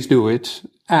 please do it.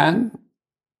 And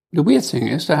the weird thing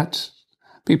is that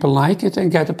people like it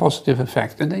and get a positive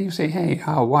effect. And then you say, hey,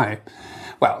 how, why?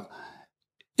 Well,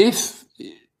 if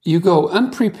you go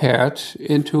unprepared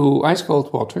into ice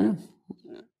cold water,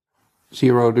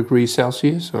 0 degrees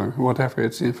Celsius or whatever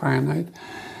it's in Fahrenheit,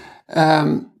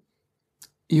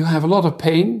 you have a lot of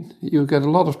pain, you get a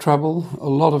lot of trouble, a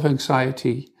lot of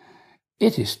anxiety.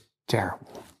 It is terrible.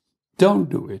 Don't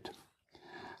do it.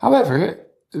 However,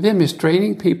 Wim is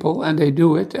training people, and they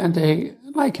do it, and they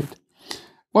like it.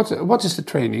 What is the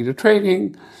training? The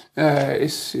training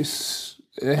has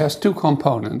two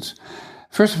components.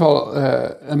 First of all,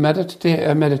 a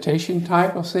meditation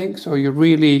type of thing. So you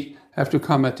really have to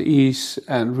come at ease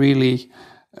and really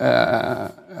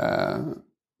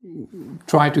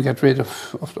try to get rid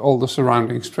of all the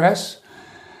surrounding stress.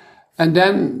 And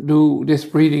then do this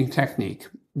breathing technique.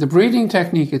 The breathing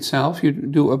technique itself, you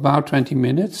do about 20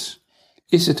 minutes,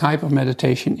 is a type of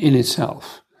meditation in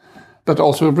itself, but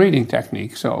also a breathing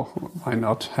technique. So why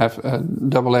not have a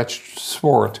double-edged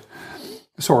sword?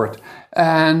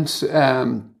 And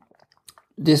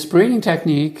this breathing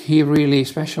technique, he really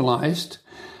specialized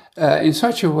in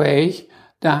such a way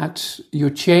that you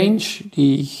change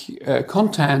the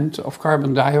content of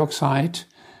carbon dioxide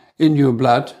in your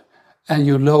blood and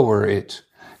you lower it.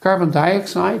 Carbon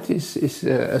dioxide is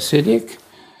acidic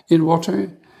in water,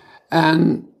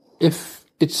 and if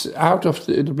it's out of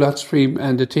the bloodstream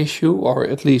and the tissue, or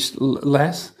at least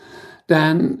less,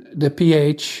 then the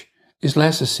pH is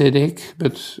less acidic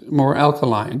but more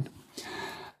alkaline.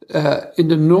 In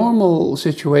the normal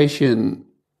situation,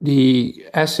 the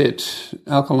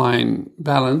acid-alkaline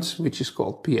balance, which is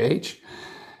called pH,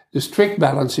 the strict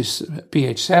balance is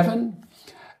pH 7,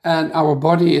 and our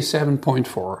body is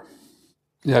 7.4.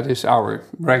 That is our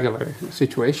regular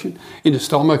situation. In the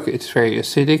stomach, it's very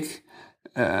acidic,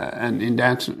 and in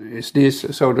that is this.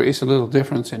 So there is a little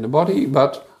difference in the body,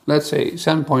 but let's say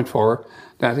 7.4,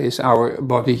 that is our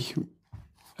body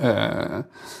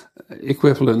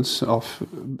equivalence of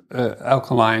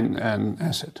alkaline and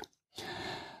acid.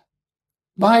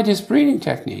 By this breathing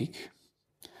technique,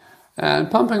 and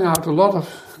pumping out a lot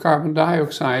of carbon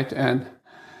dioxide and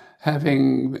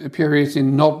having periods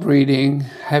in not breathing,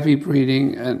 heavy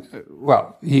breathing, and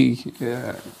he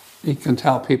can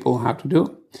tell people how to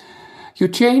do. You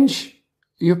change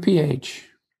your pH.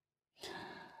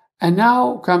 And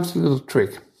now comes the little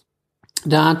trick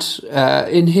that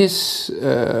in his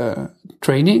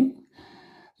training,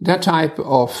 that type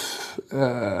of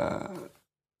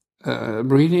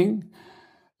breathing,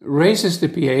 raises the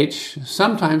pH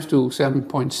sometimes to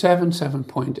 7.7,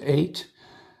 7.8.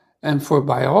 And for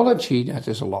biology, that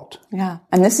is a lot. Yeah,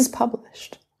 and this is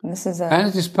published. And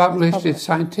it is published. It's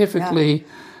scientifically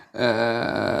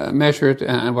measured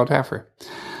and whatever.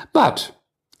 But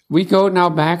we go now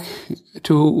back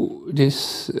to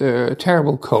this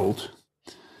terrible cold.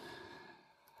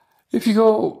 If you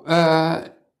go,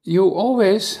 you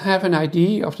always have an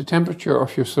idea of the temperature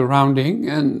of your surrounding,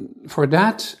 and for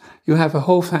that you have a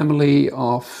whole family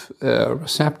of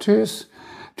receptors,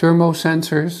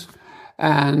 thermosensors,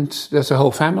 and there's a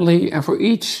whole family, and for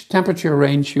each temperature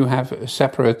range you have a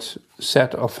separate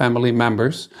set of family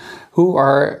members who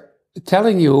are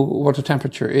telling you what the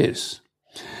temperature is.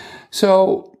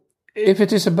 So if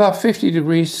it is above 50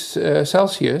 degrees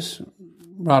Celsius,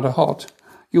 rather hot,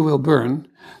 you will burn.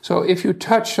 So if you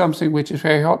touch something which is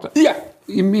very hot,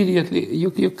 immediately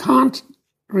you can't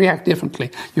react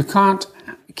differently. You can't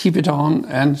keep it on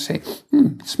and say,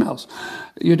 it smells.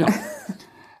 You don't.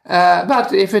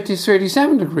 But if it is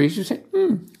 37 degrees, you say,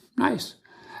 nice.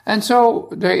 And so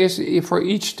there is, for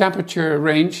each temperature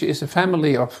range, is a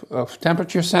family of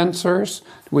temperature sensors,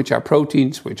 which are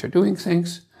proteins which are doing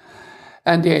things.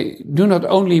 And they do not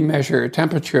only measure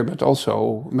temperature, but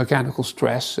also mechanical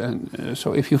stress. And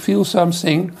so if you feel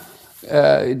something,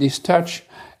 this touch,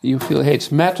 you feel, hey,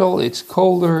 it's metal, it's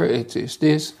colder, it is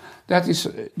this. That is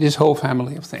this whole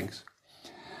family of things.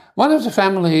 One of the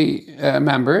family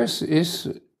members is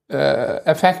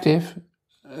effective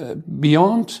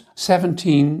beyond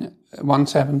 17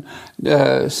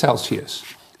 Celsius,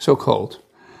 so cold.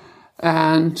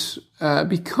 And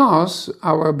because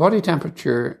our body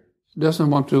temperature doesn't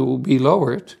want to be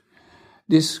lowered,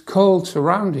 this cold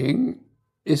surrounding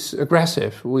is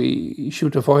aggressive. We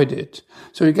should avoid it.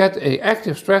 So you get an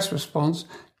active stress response,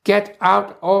 get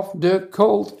out of the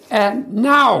cold and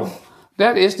now.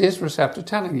 That is this receptor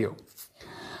telling you.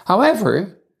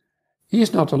 However, he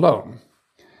is not alone.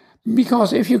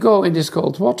 Because if you go in this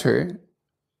cold water,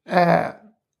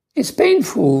 it's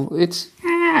painful, it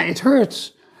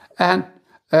hurts, and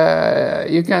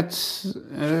you get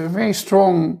a very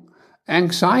strong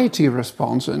anxiety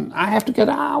response, and I have to get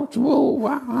out,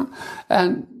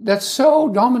 and that's so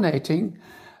dominating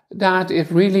that it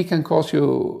really can cause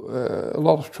you a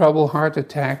lot of trouble, heart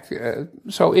attack.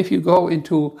 So if you go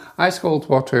into ice cold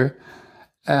water,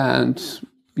 and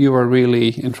you are really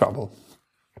in trouble.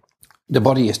 The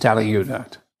body is telling you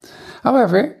that.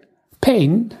 However,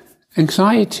 pain,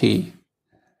 anxiety,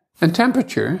 and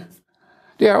temperature,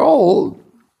 they are all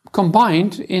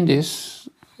combined in this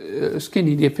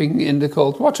skinny dipping in the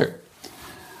cold water.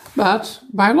 But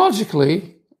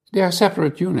biologically, they are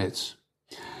separate units.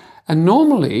 And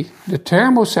normally, the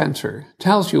thermosensor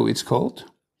tells you it's cold,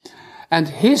 and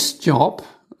his job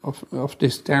of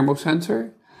this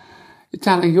thermosensor is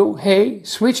telling you, hey,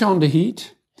 switch on the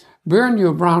heat, burn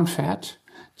your brown fat,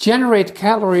 generate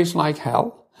calories like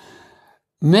hell,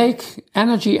 make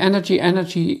energy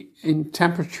in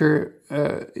temperature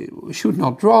should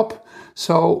not drop,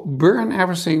 so burn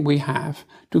everything we have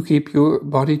to keep your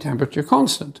body temperature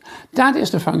constant. That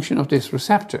is the function of this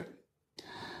receptor.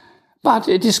 But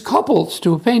it is coupled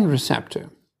to a pain receptor.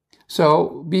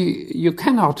 So you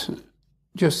cannot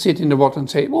just sit in the water and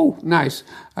say, oh, nice,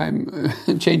 I'm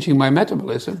changing my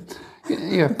metabolism.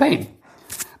 You have pain.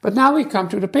 But now we come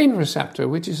to the pain receptor,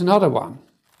 which is another one.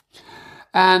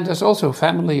 And there's also a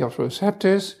family of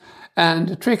receptors. And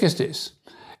the trick is this.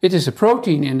 It is a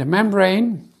protein in the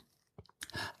membrane.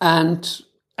 And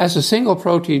as a single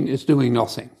protein, it's doing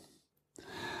nothing.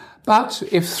 But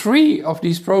if 3 of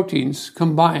these proteins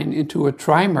combine into a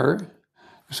trimer,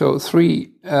 so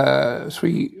three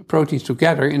proteins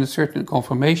together in a certain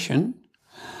conformation,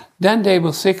 then they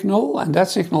will signal, and that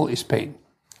signal is pain.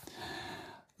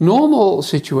 Normal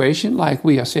situation, like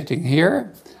we are sitting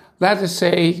here, let us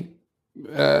say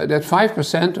that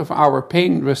 5% of our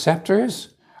pain receptors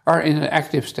are in an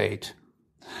active state.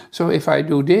 So if I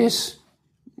do this,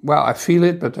 well, I feel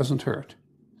it, but it doesn't hurt.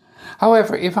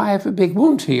 However, if I have a big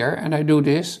wound here and I do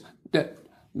this,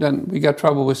 then we get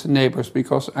trouble with the neighbors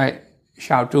because I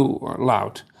shout too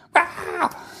loud.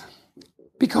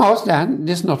 Because then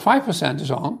this not 5%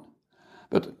 is on,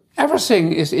 but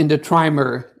everything is in the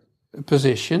trimer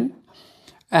position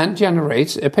and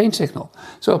generates a pain signal.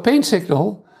 So a pain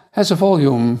signal has a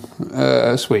volume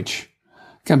switch.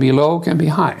 Can be low, can be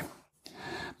high.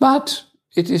 But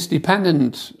it is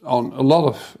dependent on a lot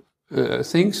of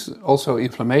things, also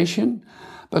inflammation,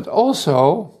 but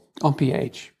also on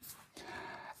pH.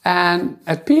 And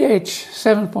at pH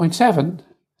 7.7,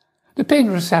 the pain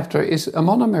receptor is a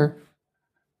monomer.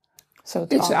 So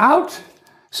it's out.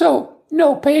 So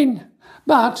no pain.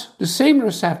 But the same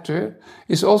receptor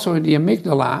is also in the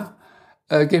amygdala,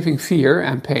 giving fear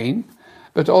and pain,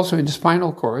 but also in the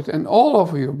spinal cord and all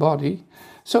over your body.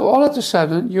 So all of a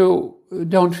sudden you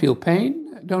don't feel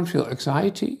pain, don't feel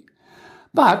anxiety.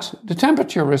 But the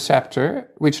temperature receptor,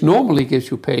 which normally gives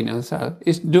you pain,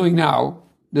 is doing now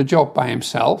the job by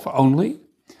himself only,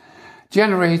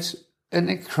 generates an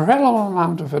incredible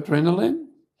amount of adrenaline,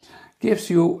 gives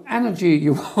you energy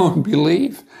you won't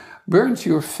believe, burns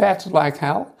your fat like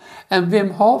hell. And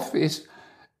Wim Hof is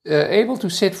able to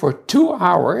sit for 2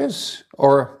 hours,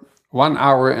 or 1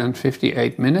 hour and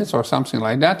 58 minutes, or something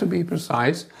like that to be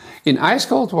precise, in ice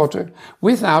cold water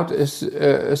without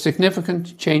a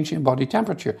significant change in body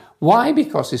temperature. Why?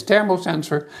 Because his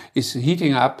thermosensor is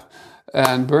heating up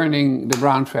and burning the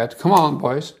brown fat. Come on,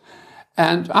 boys.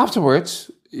 And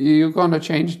afterwards, you're going to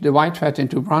change the white fat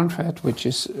into brown fat, which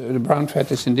is, the brown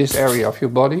fat is in this area of your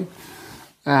body.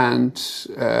 And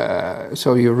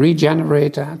so you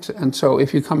regenerate that. And so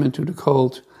if you come into the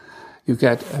cold, you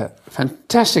get a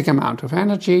fantastic amount of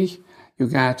energy. You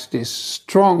get this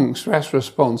strong stress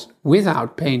response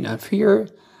without pain and fear.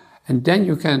 And then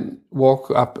you can walk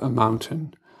up a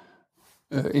mountain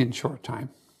in short time.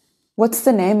 What's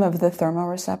the name of the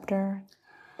thermoreceptor?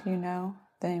 Do you know?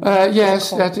 Yes,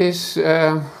 that is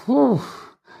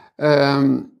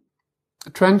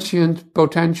transient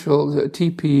potential,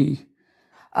 TP.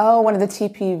 Oh, one of the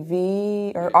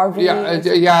TPV or RV?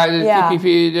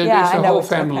 TPV, there's a whole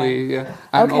family. Okay. Yeah.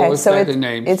 I'm always bad in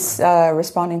names. It's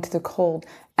responding to the cold.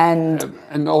 And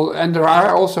there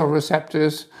are also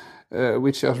receptors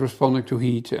which are responding to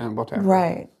heat and whatever.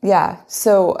 Right, yeah.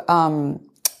 So I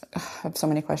have so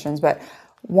many questions, but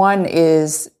one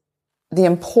is the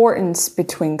importance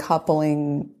between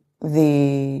coupling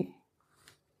the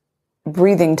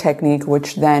breathing technique,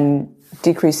 which then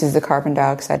decreases the carbon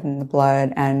dioxide in the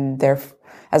blood and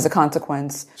as a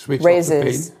consequence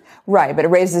raises but it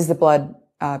raises the blood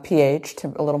pH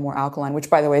to a little more alkaline, which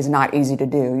by the way is not easy to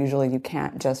do. Usually you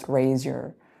can't just raise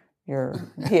your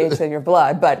pH of your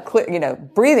blood, but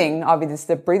breathing,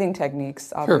 obviously the breathing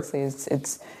techniques obviously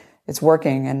it's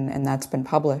working and that's been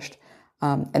published.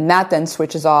 And that then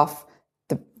switches off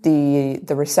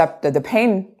the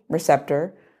pain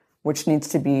receptor, which needs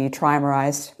to be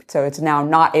trimerized. So it's now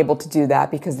not able to do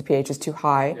that because the pH is too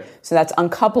high. Yeah. So that's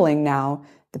uncoupling now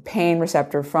the pain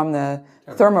receptor from the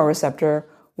thermoreceptor,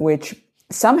 which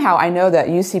somehow I know that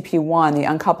UCP1, the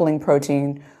uncoupling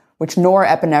protein, which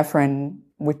norepinephrine,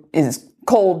 which is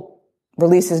cold,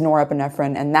 releases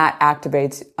norepinephrine, and that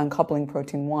activates uncoupling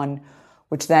protein 1,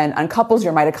 which then uncouples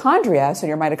your mitochondria. So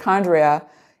your mitochondria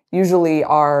usually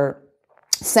are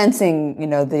sensing,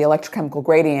 the electrochemical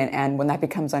gradient, and when that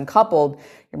becomes uncoupled,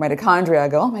 your mitochondria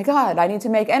go, oh my God, I need to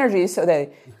make energy, so they're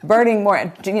burning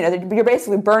more, you're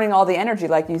basically burning all the energy,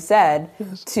 like you said,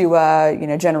 to,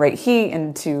 generate heat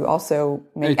and to also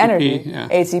make ATP, energy,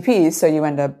 ATP, so you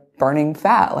end up burning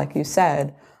fat, like you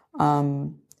said.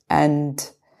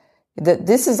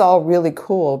 This is all really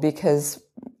cool because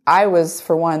I was,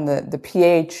 for one, the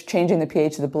pH, changing the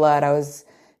pH of the blood, I was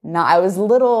a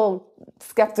little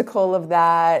skeptical of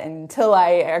that until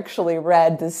I actually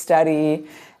read the study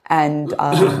and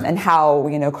how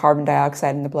carbon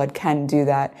dioxide in the blood can do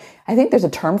that. I think there's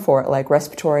a term for it, like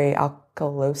respiratory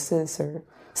alkalosis or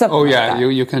something. Oh yeah,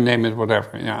 like you can name it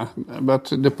whatever. Yeah,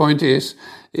 but the point is,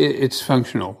 it's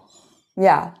functional.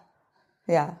 Yeah.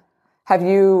 Have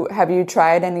you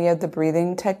tried any of the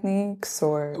breathing techniques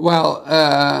or? Well,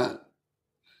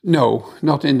 no,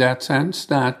 not in that sense.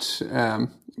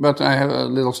 But I have a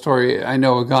little story. I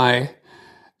know a guy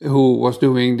who was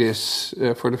doing this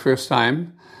for the first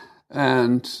time,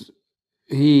 and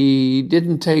he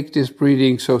didn't take this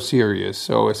breathing so serious.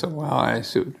 So I said, well, I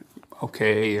said,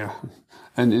 okay.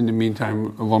 And in the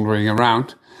meantime, wandering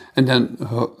around, and then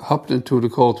hopped into the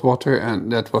cold water,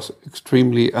 and that was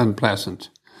extremely unpleasant.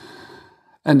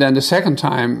 And then the second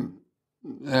time,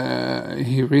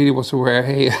 he really was aware,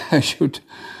 hey, I should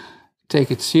take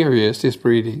it serious, this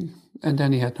breathing. And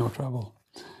then he had no trouble.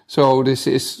 So this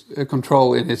is a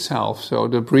control in itself. So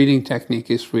the breathing technique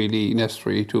is really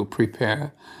necessary to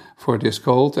prepare for this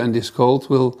cold. And this cold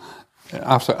will,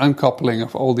 after uncoupling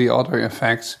of all the other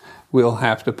effects, will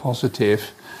have the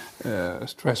positive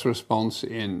stress response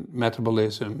in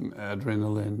metabolism,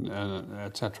 adrenaline,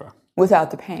 etc.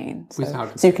 Without the pain.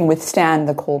 So you can withstand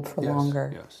the cold for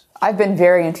longer. Yes. I've been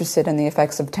very interested in the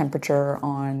effects of temperature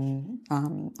on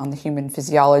the human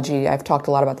physiology. I've talked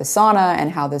a lot about the sauna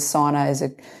and how the sauna is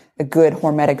a good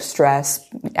hormetic stress.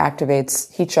 It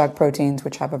activates heat shock proteins,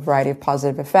 which have a variety of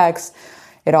positive effects.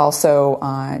 It also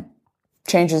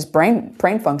changes brain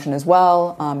function as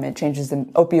well. It changes the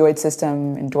opioid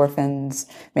system, endorphins,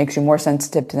 makes you more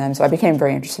sensitive to them. So I became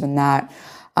very interested in that.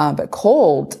 But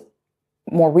cold,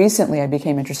 more recently, I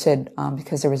became interested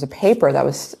because there was a paper that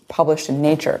was published in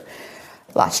Nature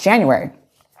last January,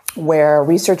 where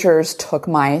researchers took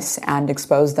mice and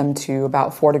exposed them to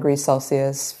about 4 degrees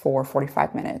Celsius for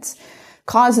 45 minutes.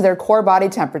 Caused their core body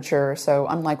temperature, so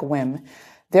unlike Wim,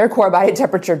 their core body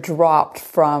temperature dropped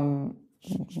from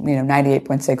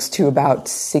 98.6 to about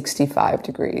 65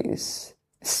 degrees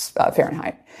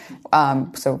Fahrenheit.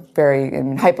 So very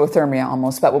hypothermia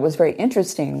almost. But what was very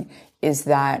interesting is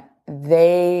that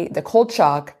the cold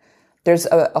shock, there's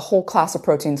a whole class of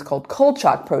proteins called cold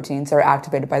shock proteins that are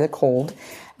activated by the cold.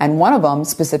 And one of them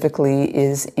specifically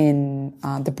is in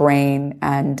the brain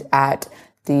and at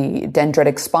the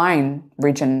dendritic spine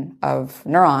region of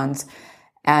neurons.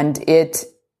 And it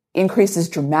increases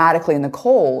dramatically in the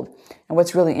cold. And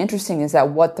what's really interesting is that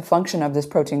what the function of this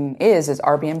protein is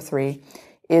RBM3,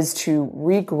 is to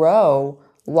regrow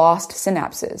lost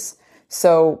synapses.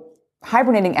 So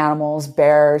hibernating animals,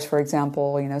 bears, for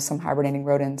example, some hibernating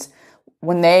rodents,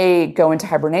 when they go into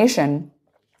hibernation,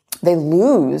 they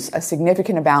lose a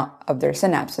significant amount of their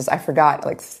synapses. I forgot,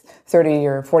 like 30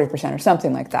 or 40% or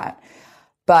something like that.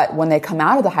 But when they come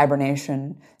out of the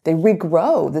hibernation, they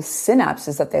regrow the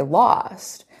synapses that they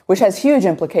lost, which has huge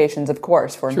implications, of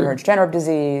course, for neurodegenerative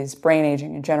disease, brain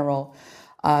aging in general.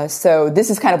 So this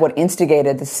is kind of what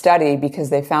instigated the study, because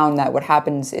they found that what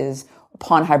happens is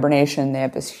upon hibernation, they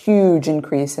have this huge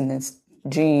increase in this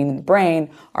gene in the brain,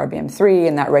 RBM3,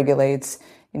 and that regulates,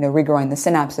 regrowing the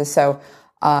synapses. So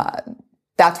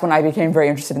that's when I became very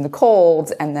interested in the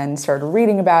cold and then started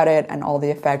reading about it and all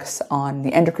the effects on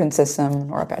the endocrine system,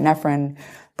 norepinephrine,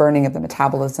 burning of the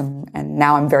metabolism. And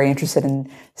now I'm very interested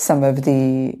in some of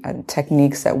the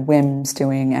techniques that Wim's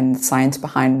doing and the science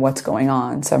behind what's going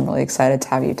on. So I'm really excited to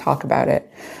have you talk about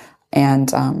it.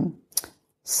 And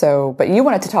but you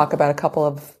wanted to talk about a couple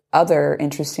of other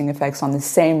interesting effects on the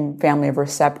same family of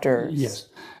receptors. Yes.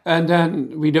 And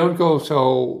then we don't go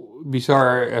so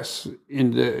bizarre as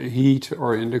in the heat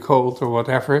or in the cold or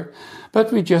whatever,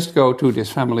 but we just go to this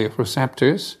family of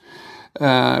receptors,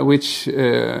 which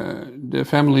the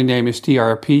family name is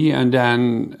TRP, and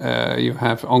then you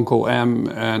have Uncle M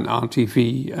and Auntie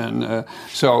V, and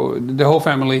so the whole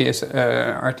family is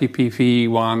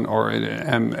RTPV1 or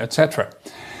M, etc.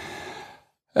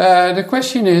 The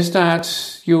question is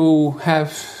that you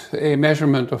have a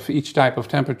measurement of each type of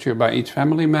temperature by each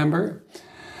family member.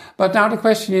 But now the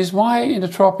question is, why in the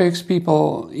tropics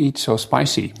people eat so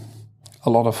spicy? A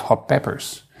lot of hot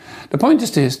peppers. The point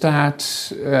is this,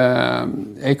 that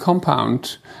a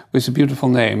compound with a beautiful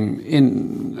name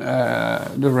in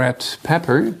the red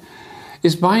pepper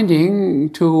is binding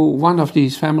to one of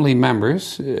these family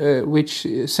members, which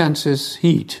senses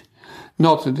heat.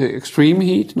 Not the extreme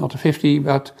heat, not the 50,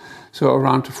 but so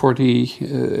around 40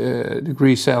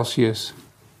 degrees Celsius,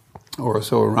 or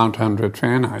so around 100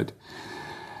 Fahrenheit.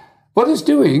 What it's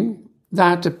doing,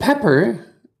 that the pepper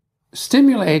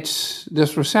stimulates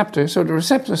this receptor, so the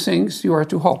receptor thinks you are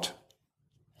too hot.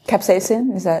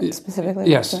 Capsaicin, is that specifically?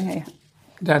 Yes,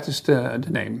 that is the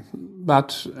name.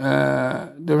 But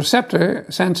the receptor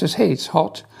senses, hey, it's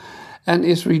hot, and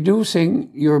is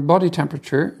reducing your body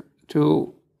temperature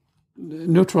to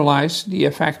neutralize the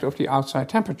effect of the outside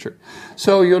temperature.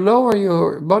 So you lower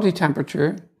your body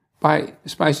temperature by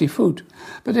spicy food.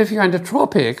 But if you're in the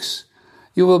tropics,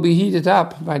 you will be heated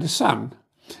up by the sun.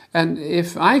 And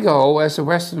if I go as a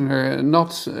Westerner,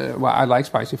 I like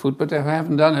spicy food, but if I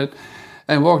haven't done it,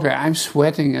 and walk there, I'm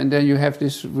sweating, and then you have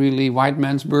this really white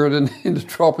man's burden in the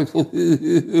tropical,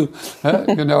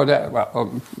 you know that,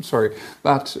 well, sorry.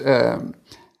 But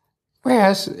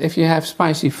whereas if you have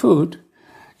spicy food,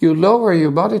 you lower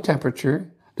your body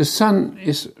temperature, the sun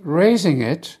is raising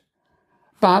it,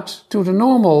 but to the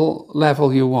normal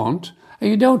level you want, and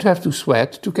you don't have to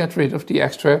sweat to get rid of the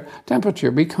extra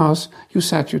temperature because you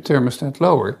set your thermostat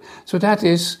lower. So that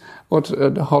is what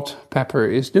the hot pepper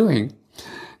is doing.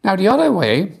 Now the other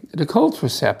way, the cold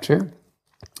receptor,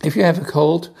 if you have a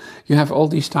cold, you have all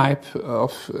these type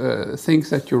of things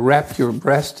that you wrap your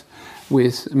breast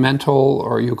with menthol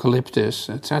or eucalyptus,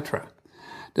 etc.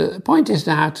 The point is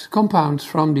that compounds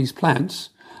from these plants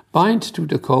bind to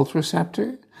the cold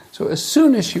receptor. So as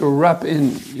soon as you rub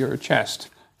in your chest,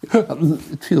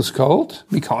 it feels cold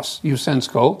because you sense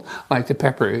cold, like the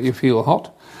pepper, you feel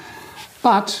hot.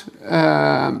 But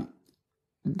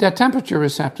that temperature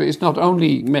receptor is not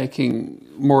only making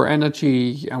more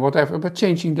energy and whatever, but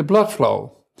changing the blood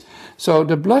flow. So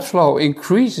the blood flow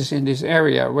increases in this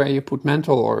area where you put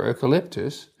menthol or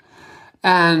eucalyptus,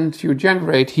 and you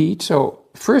generate heat. So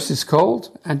first it's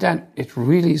cold, and then it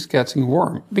really is getting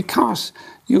warm because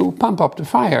you pump up the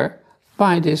fire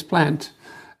by this plant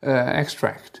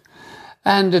extract.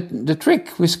 And the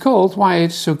trick with cold, why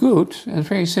it's so good and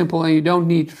very simple, and you don't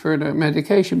need further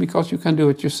medication because you can do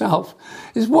it yourself,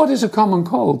 is what is a common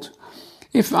cold?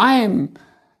 If I am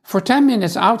for 10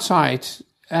 minutes outside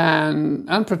and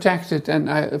unprotected and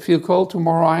I feel cold,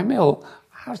 tomorrow I'm ill,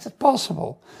 how is that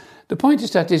possible? The point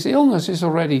is that this illness is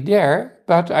already there,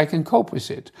 but I can cope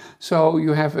with it. So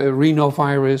you have a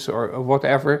rhinovirus or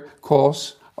whatever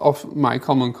cause of my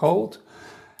common cold,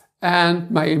 and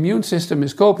my immune system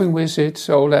is coping with it.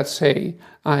 So let's say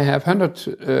I have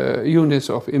 100 units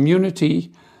of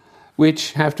immunity,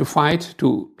 which have to fight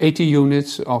to 80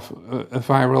 units of a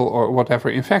viral or whatever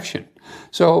infection.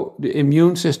 So the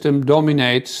immune system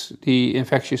dominates the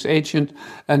infectious agent,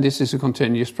 and this is a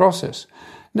continuous process.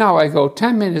 Now I go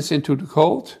 10 minutes into the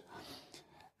cold.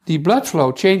 The blood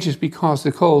flow changes because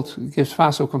the cold gives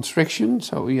vasoconstriction,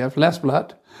 so you have less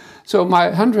blood. So my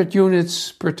 100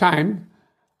 units per time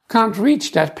can't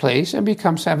reach that place and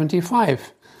become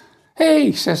 75.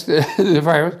 Hey, says the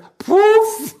virus,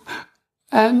 poof!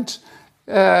 And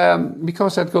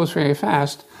because that goes very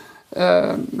fast,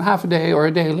 half a day or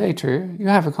a day later, you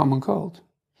have a common cold.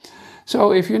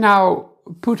 So if you now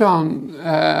put on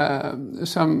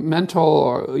some menthol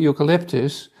or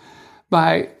eucalyptus,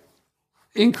 by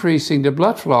increasing the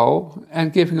blood flow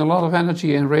and giving a lot of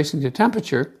energy and raising the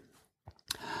temperature,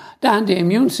 then the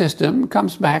immune system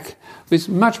comes back with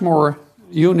much more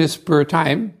units per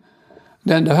time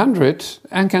than the 100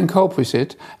 and can cope with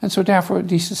it. And so therefore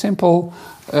these simple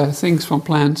things from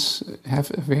plants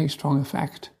have a very strong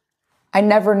effect. I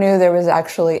never knew there was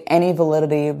actually any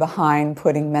validity behind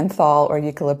putting menthol or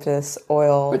eucalyptus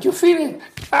oil. But you feel it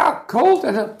cold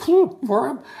and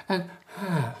warm and...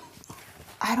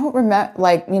 I don't remember,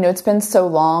 it's been so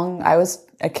long. I was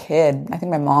a kid. I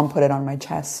think my mom put it on my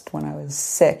chest when I was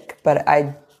sick, but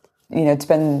it's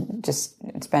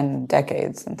been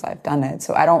decades since I've done it.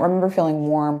 So I don't remember feeling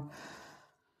warm.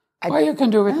 Well, you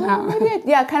can do it now.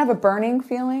 Maybe kind of a burning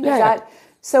feeling. Yeah.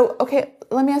 So, okay,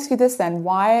 let me ask you this then.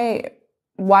 Why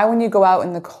when you go out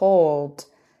in the cold,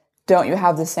 don't you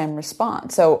have the same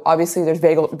response? So obviously there's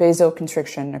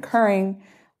vasoconstriction occurring.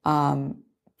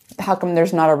 How come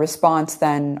there's not a response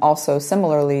then also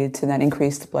similarly to then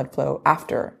increased blood flow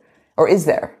after? Or is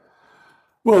there?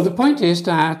 Well, the point is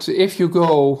that if you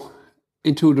go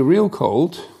into the real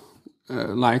cold,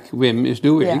 like Wim is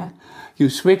doing, you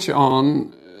switch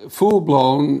on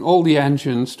full-blown all the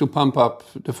engines to pump up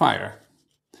the fire.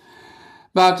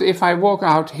 But if I walk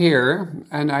out here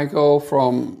and I go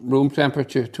from room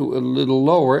temperature to a little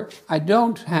lower, I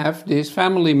don't have this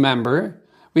family member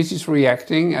which is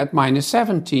reacting at minus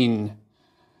 17.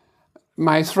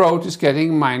 My throat is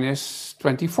getting minus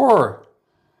 24.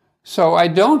 So I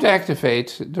don't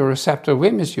activate the receptor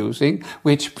Wim is using,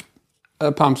 which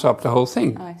pumps up the whole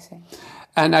thing. Oh, I see.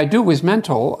 And I do with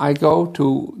menthol, I go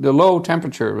to the low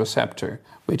temperature receptor,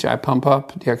 which I pump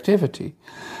up the activity.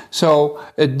 So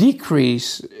a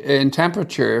decrease in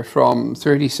temperature from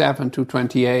 37 to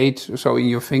 28, so in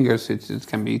your fingers it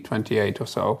can be 28 or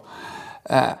so,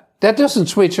 that doesn't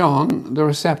switch on the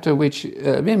receptor which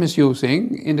Wim is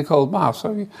using in the cold bath.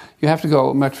 So you have to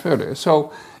go much further.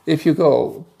 So if you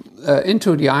go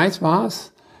into the ice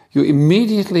bath, you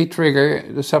immediately trigger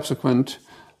the subsequent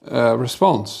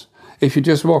response. If you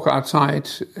just walk outside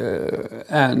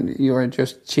and you're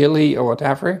just chilly or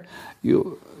whatever,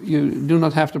 you do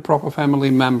not have the proper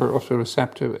family member of the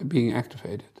receptor being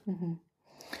activated. Mm-hmm.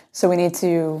 So we need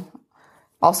to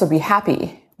also be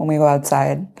happy when we go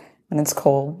outside when it's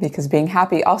cold, because being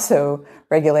happy also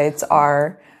regulates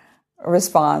our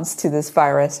response to this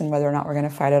virus and whether or not we're going to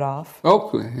fight it off.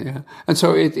 Okay, yeah. And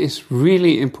so it is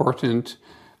really important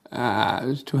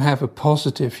to have a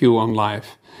positive view on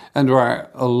life. And there are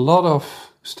a lot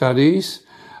of studies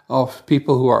of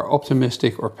people who are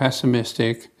optimistic or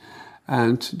pessimistic,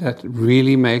 and that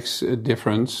really makes a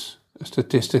difference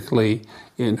statistically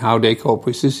in how they cope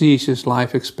with diseases,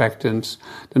 life expectancy,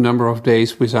 the number of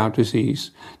days without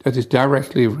disease. That is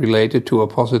directly related to a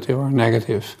positive or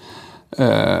negative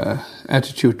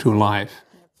attitude to life.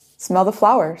 Smell the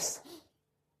flowers.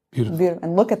 Beautiful.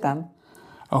 And look at them.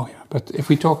 Oh yeah, but if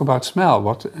we talk about smell,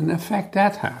 what an effect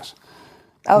that has.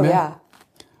 Oh yeah.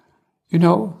 You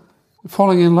know,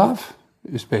 falling in love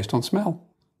is based on smell.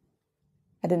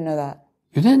 I didn't know that.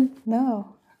 You didn't?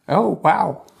 No. Oh,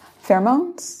 wow.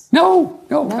 Pheromones? No.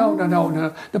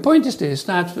 The point is this,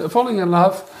 that falling in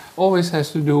love always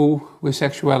has to do with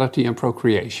sexuality and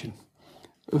procreation.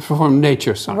 From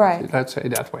nature's side, right. Let's say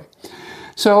it that way.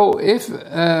 So if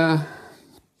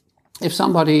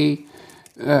somebody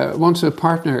wants a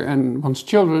partner and wants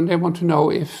children, they want to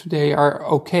know if they are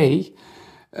okay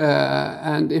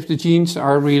and if the genes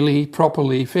are really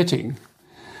properly fitting.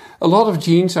 A lot of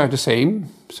genes are the same.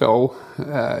 So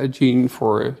a gene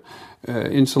for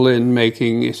insulin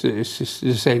making is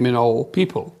the same in all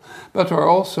people. But there are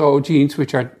also genes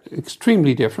which are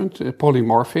extremely different,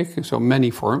 polymorphic, so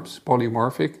many forms,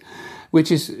 polymorphic,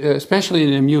 which is especially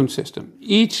in the immune system.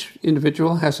 Each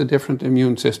individual has a different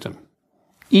immune system.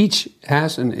 Each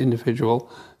has an individual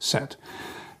set.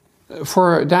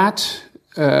 For that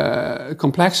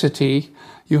complexity,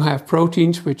 you have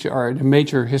proteins which are the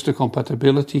major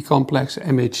histocompatibility complex,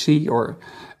 MHC or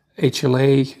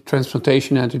HLA,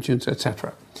 transplantation antigens,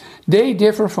 etc. They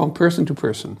differ from person to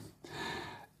person.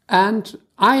 And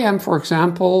I am, for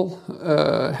example,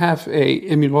 have a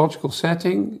immunological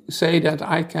setting, say that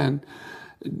I can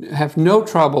have no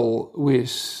trouble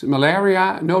with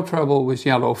malaria, no trouble with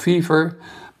yellow fever,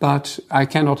 but I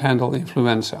cannot handle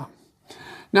influenza.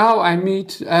 Now I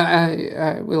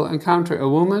will encounter a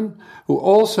woman who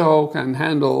also can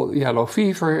handle yellow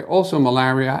fever, also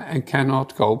malaria, and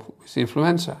cannot cope with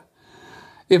influenza.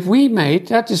 If we mate,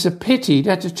 that is a pity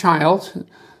that the child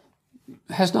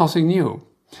has nothing new.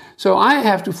 So I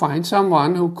have to find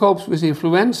someone who copes with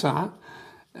influenza,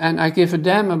 and I give a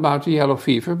damn about the yellow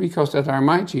fever because that are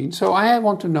my genes. So I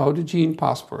want to know the gene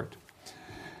passport.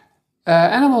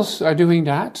 Animals are doing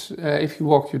that. If you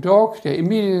walk your dog, they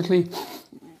immediately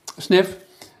sniff.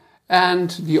 And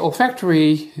the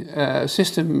olfactory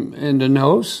system in the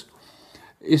nose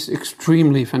is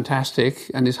extremely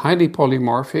fantastic and is highly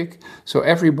polymorphic. So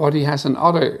everybody has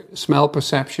another smell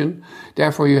perception.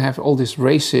 Therefore, you have all these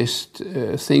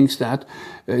racist things that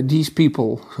these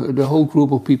people, the whole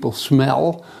group of people,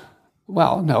 smell.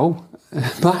 Well, no.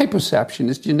 My perception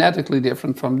is genetically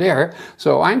different from theirs.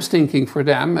 So I'm stinking for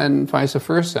them and vice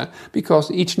versa, because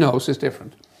each nose is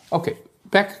different. Okay,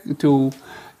 back to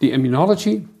the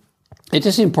immunology. It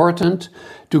is important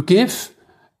to give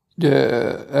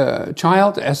the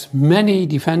child as many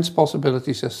defense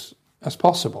possibilities as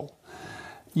possible.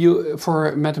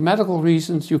 For mathematical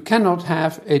reasons, you cannot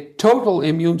have a total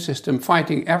immune system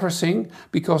fighting everything,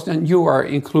 because then you are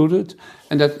included,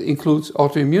 and that includes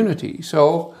autoimmunity.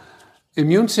 So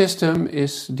immune system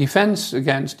is defense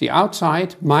against the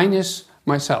outside minus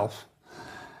myself.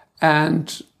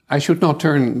 And I should not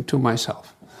turn to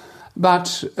myself.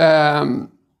 But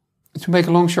to make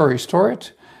a long story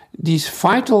short, these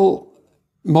vital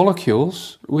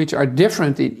molecules, which are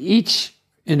different in each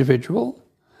individual,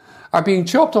 are being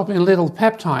chopped up in little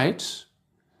peptides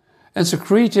and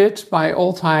secreted by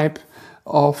all type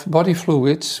of body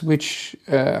fluids, which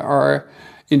are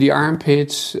in the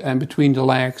armpits and between the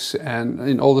legs and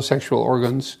in all the sexual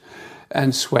organs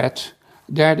and sweat.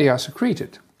 There they are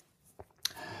secreted.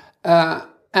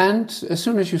 And as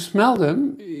soon as you smell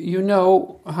them, you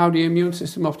know how the immune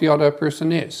system of the other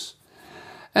person is.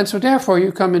 And so therefore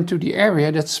you come into the area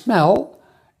that smell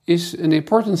is an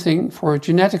important thing for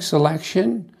genetic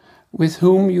selection with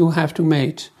whom you have to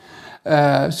mate.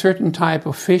 Certain type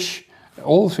of fish,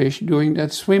 all fish doing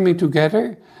that, swimming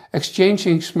together,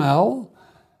 exchanging smell.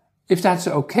 If that's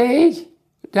okay,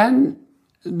 then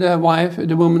the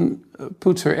woman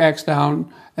puts her eggs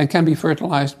down and can be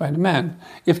fertilized by the man.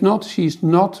 If not, she's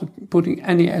not putting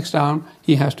any eggs down,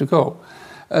 he has to go.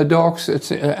 Dogs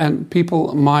and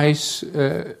people, mice,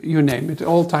 you name it,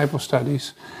 all type of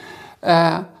studies.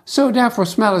 So therefore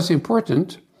smell is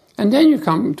important. And then you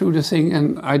come to the thing,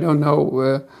 and I don't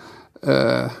know,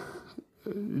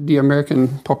 the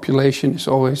American population is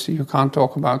always, you can't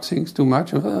talk about things too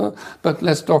much, but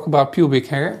let's talk about pubic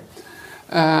hair.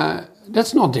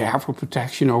 That's not there for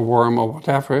protection or warm or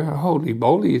whatever. Holy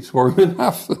moly, it's warm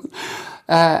enough.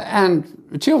 And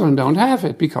children don't have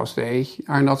it because they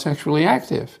are not sexually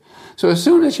active. So as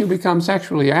soon as you become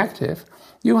sexually active,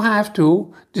 you have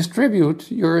to distribute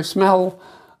your smell,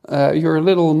 your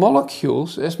little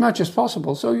molecules as much as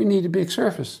possible. So you need a big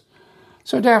surface.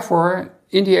 So therefore,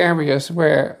 in the areas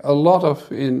where a lot of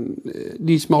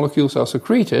these molecules are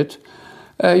secreted,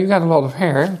 you get a lot of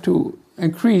hair to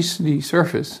increase the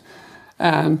surface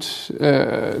and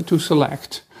to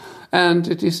select. And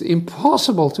it is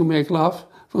impossible to make love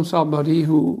from somebody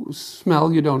whose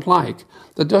smell you don't like.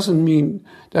 That doesn't mean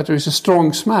that there is a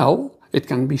strong smell. It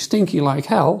can be stinky like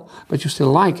hell, but you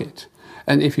still like it.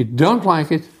 And if you don't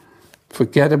like it,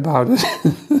 forget about it.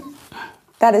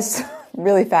 That is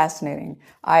really fascinating.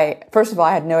 First of all,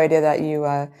 I had no idea that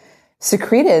you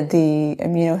secreted the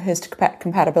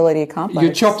immunohistocompatibility complex.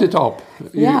 You chopped it up.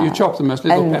 You chopped them as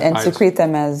little peptides. And secrete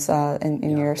them as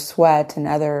in your sweat and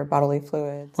other bodily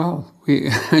fluids. Well,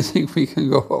 I think we can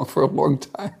go on for a long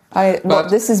time. Well,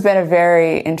 this has been a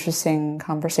very interesting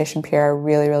conversation, Pierre. I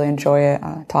really, really enjoy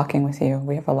talking with you.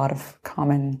 We have a lot of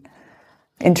common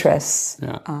interests.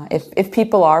 Yeah. If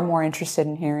people are more interested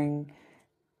in hearing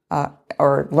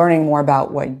or learning more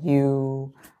about what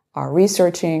you are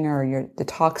researching or the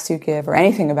talks you give or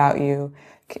anything about you,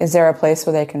 is there a place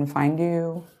where they can find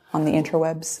you on the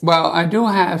interwebs? Well, I do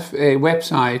have a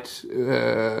website,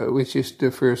 which is the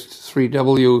first 3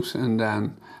 W's and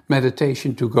then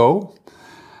meditation to go.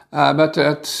 But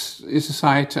that is a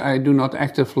site I do not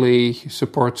actively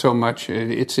support so much.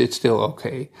 It's still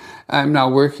okay. I'm now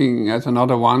working at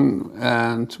another one,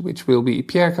 and which will be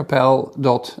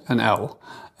pierrecapel.nl.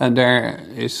 And there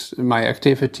is my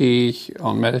activity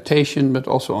on meditation, but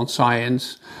also on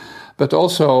science, but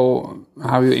also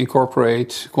how you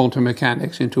incorporate quantum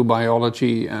mechanics into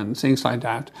biology and things like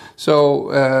that. So,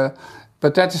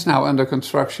 but that is now under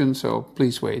construction, so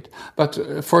please wait.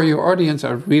 But for your audience,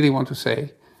 I really want to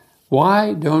say,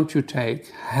 why don't you take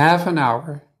half an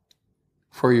hour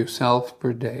for yourself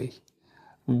per day?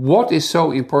 What is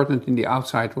so important in the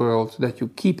outside world that you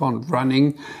keep on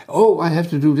running? Oh, I have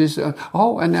to do this.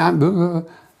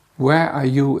 Where are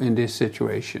you in this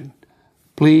situation?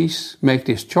 Please make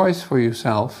this choice for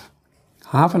yourself.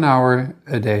 Half an hour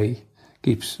a day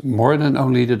keeps more than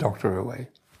only the doctor away.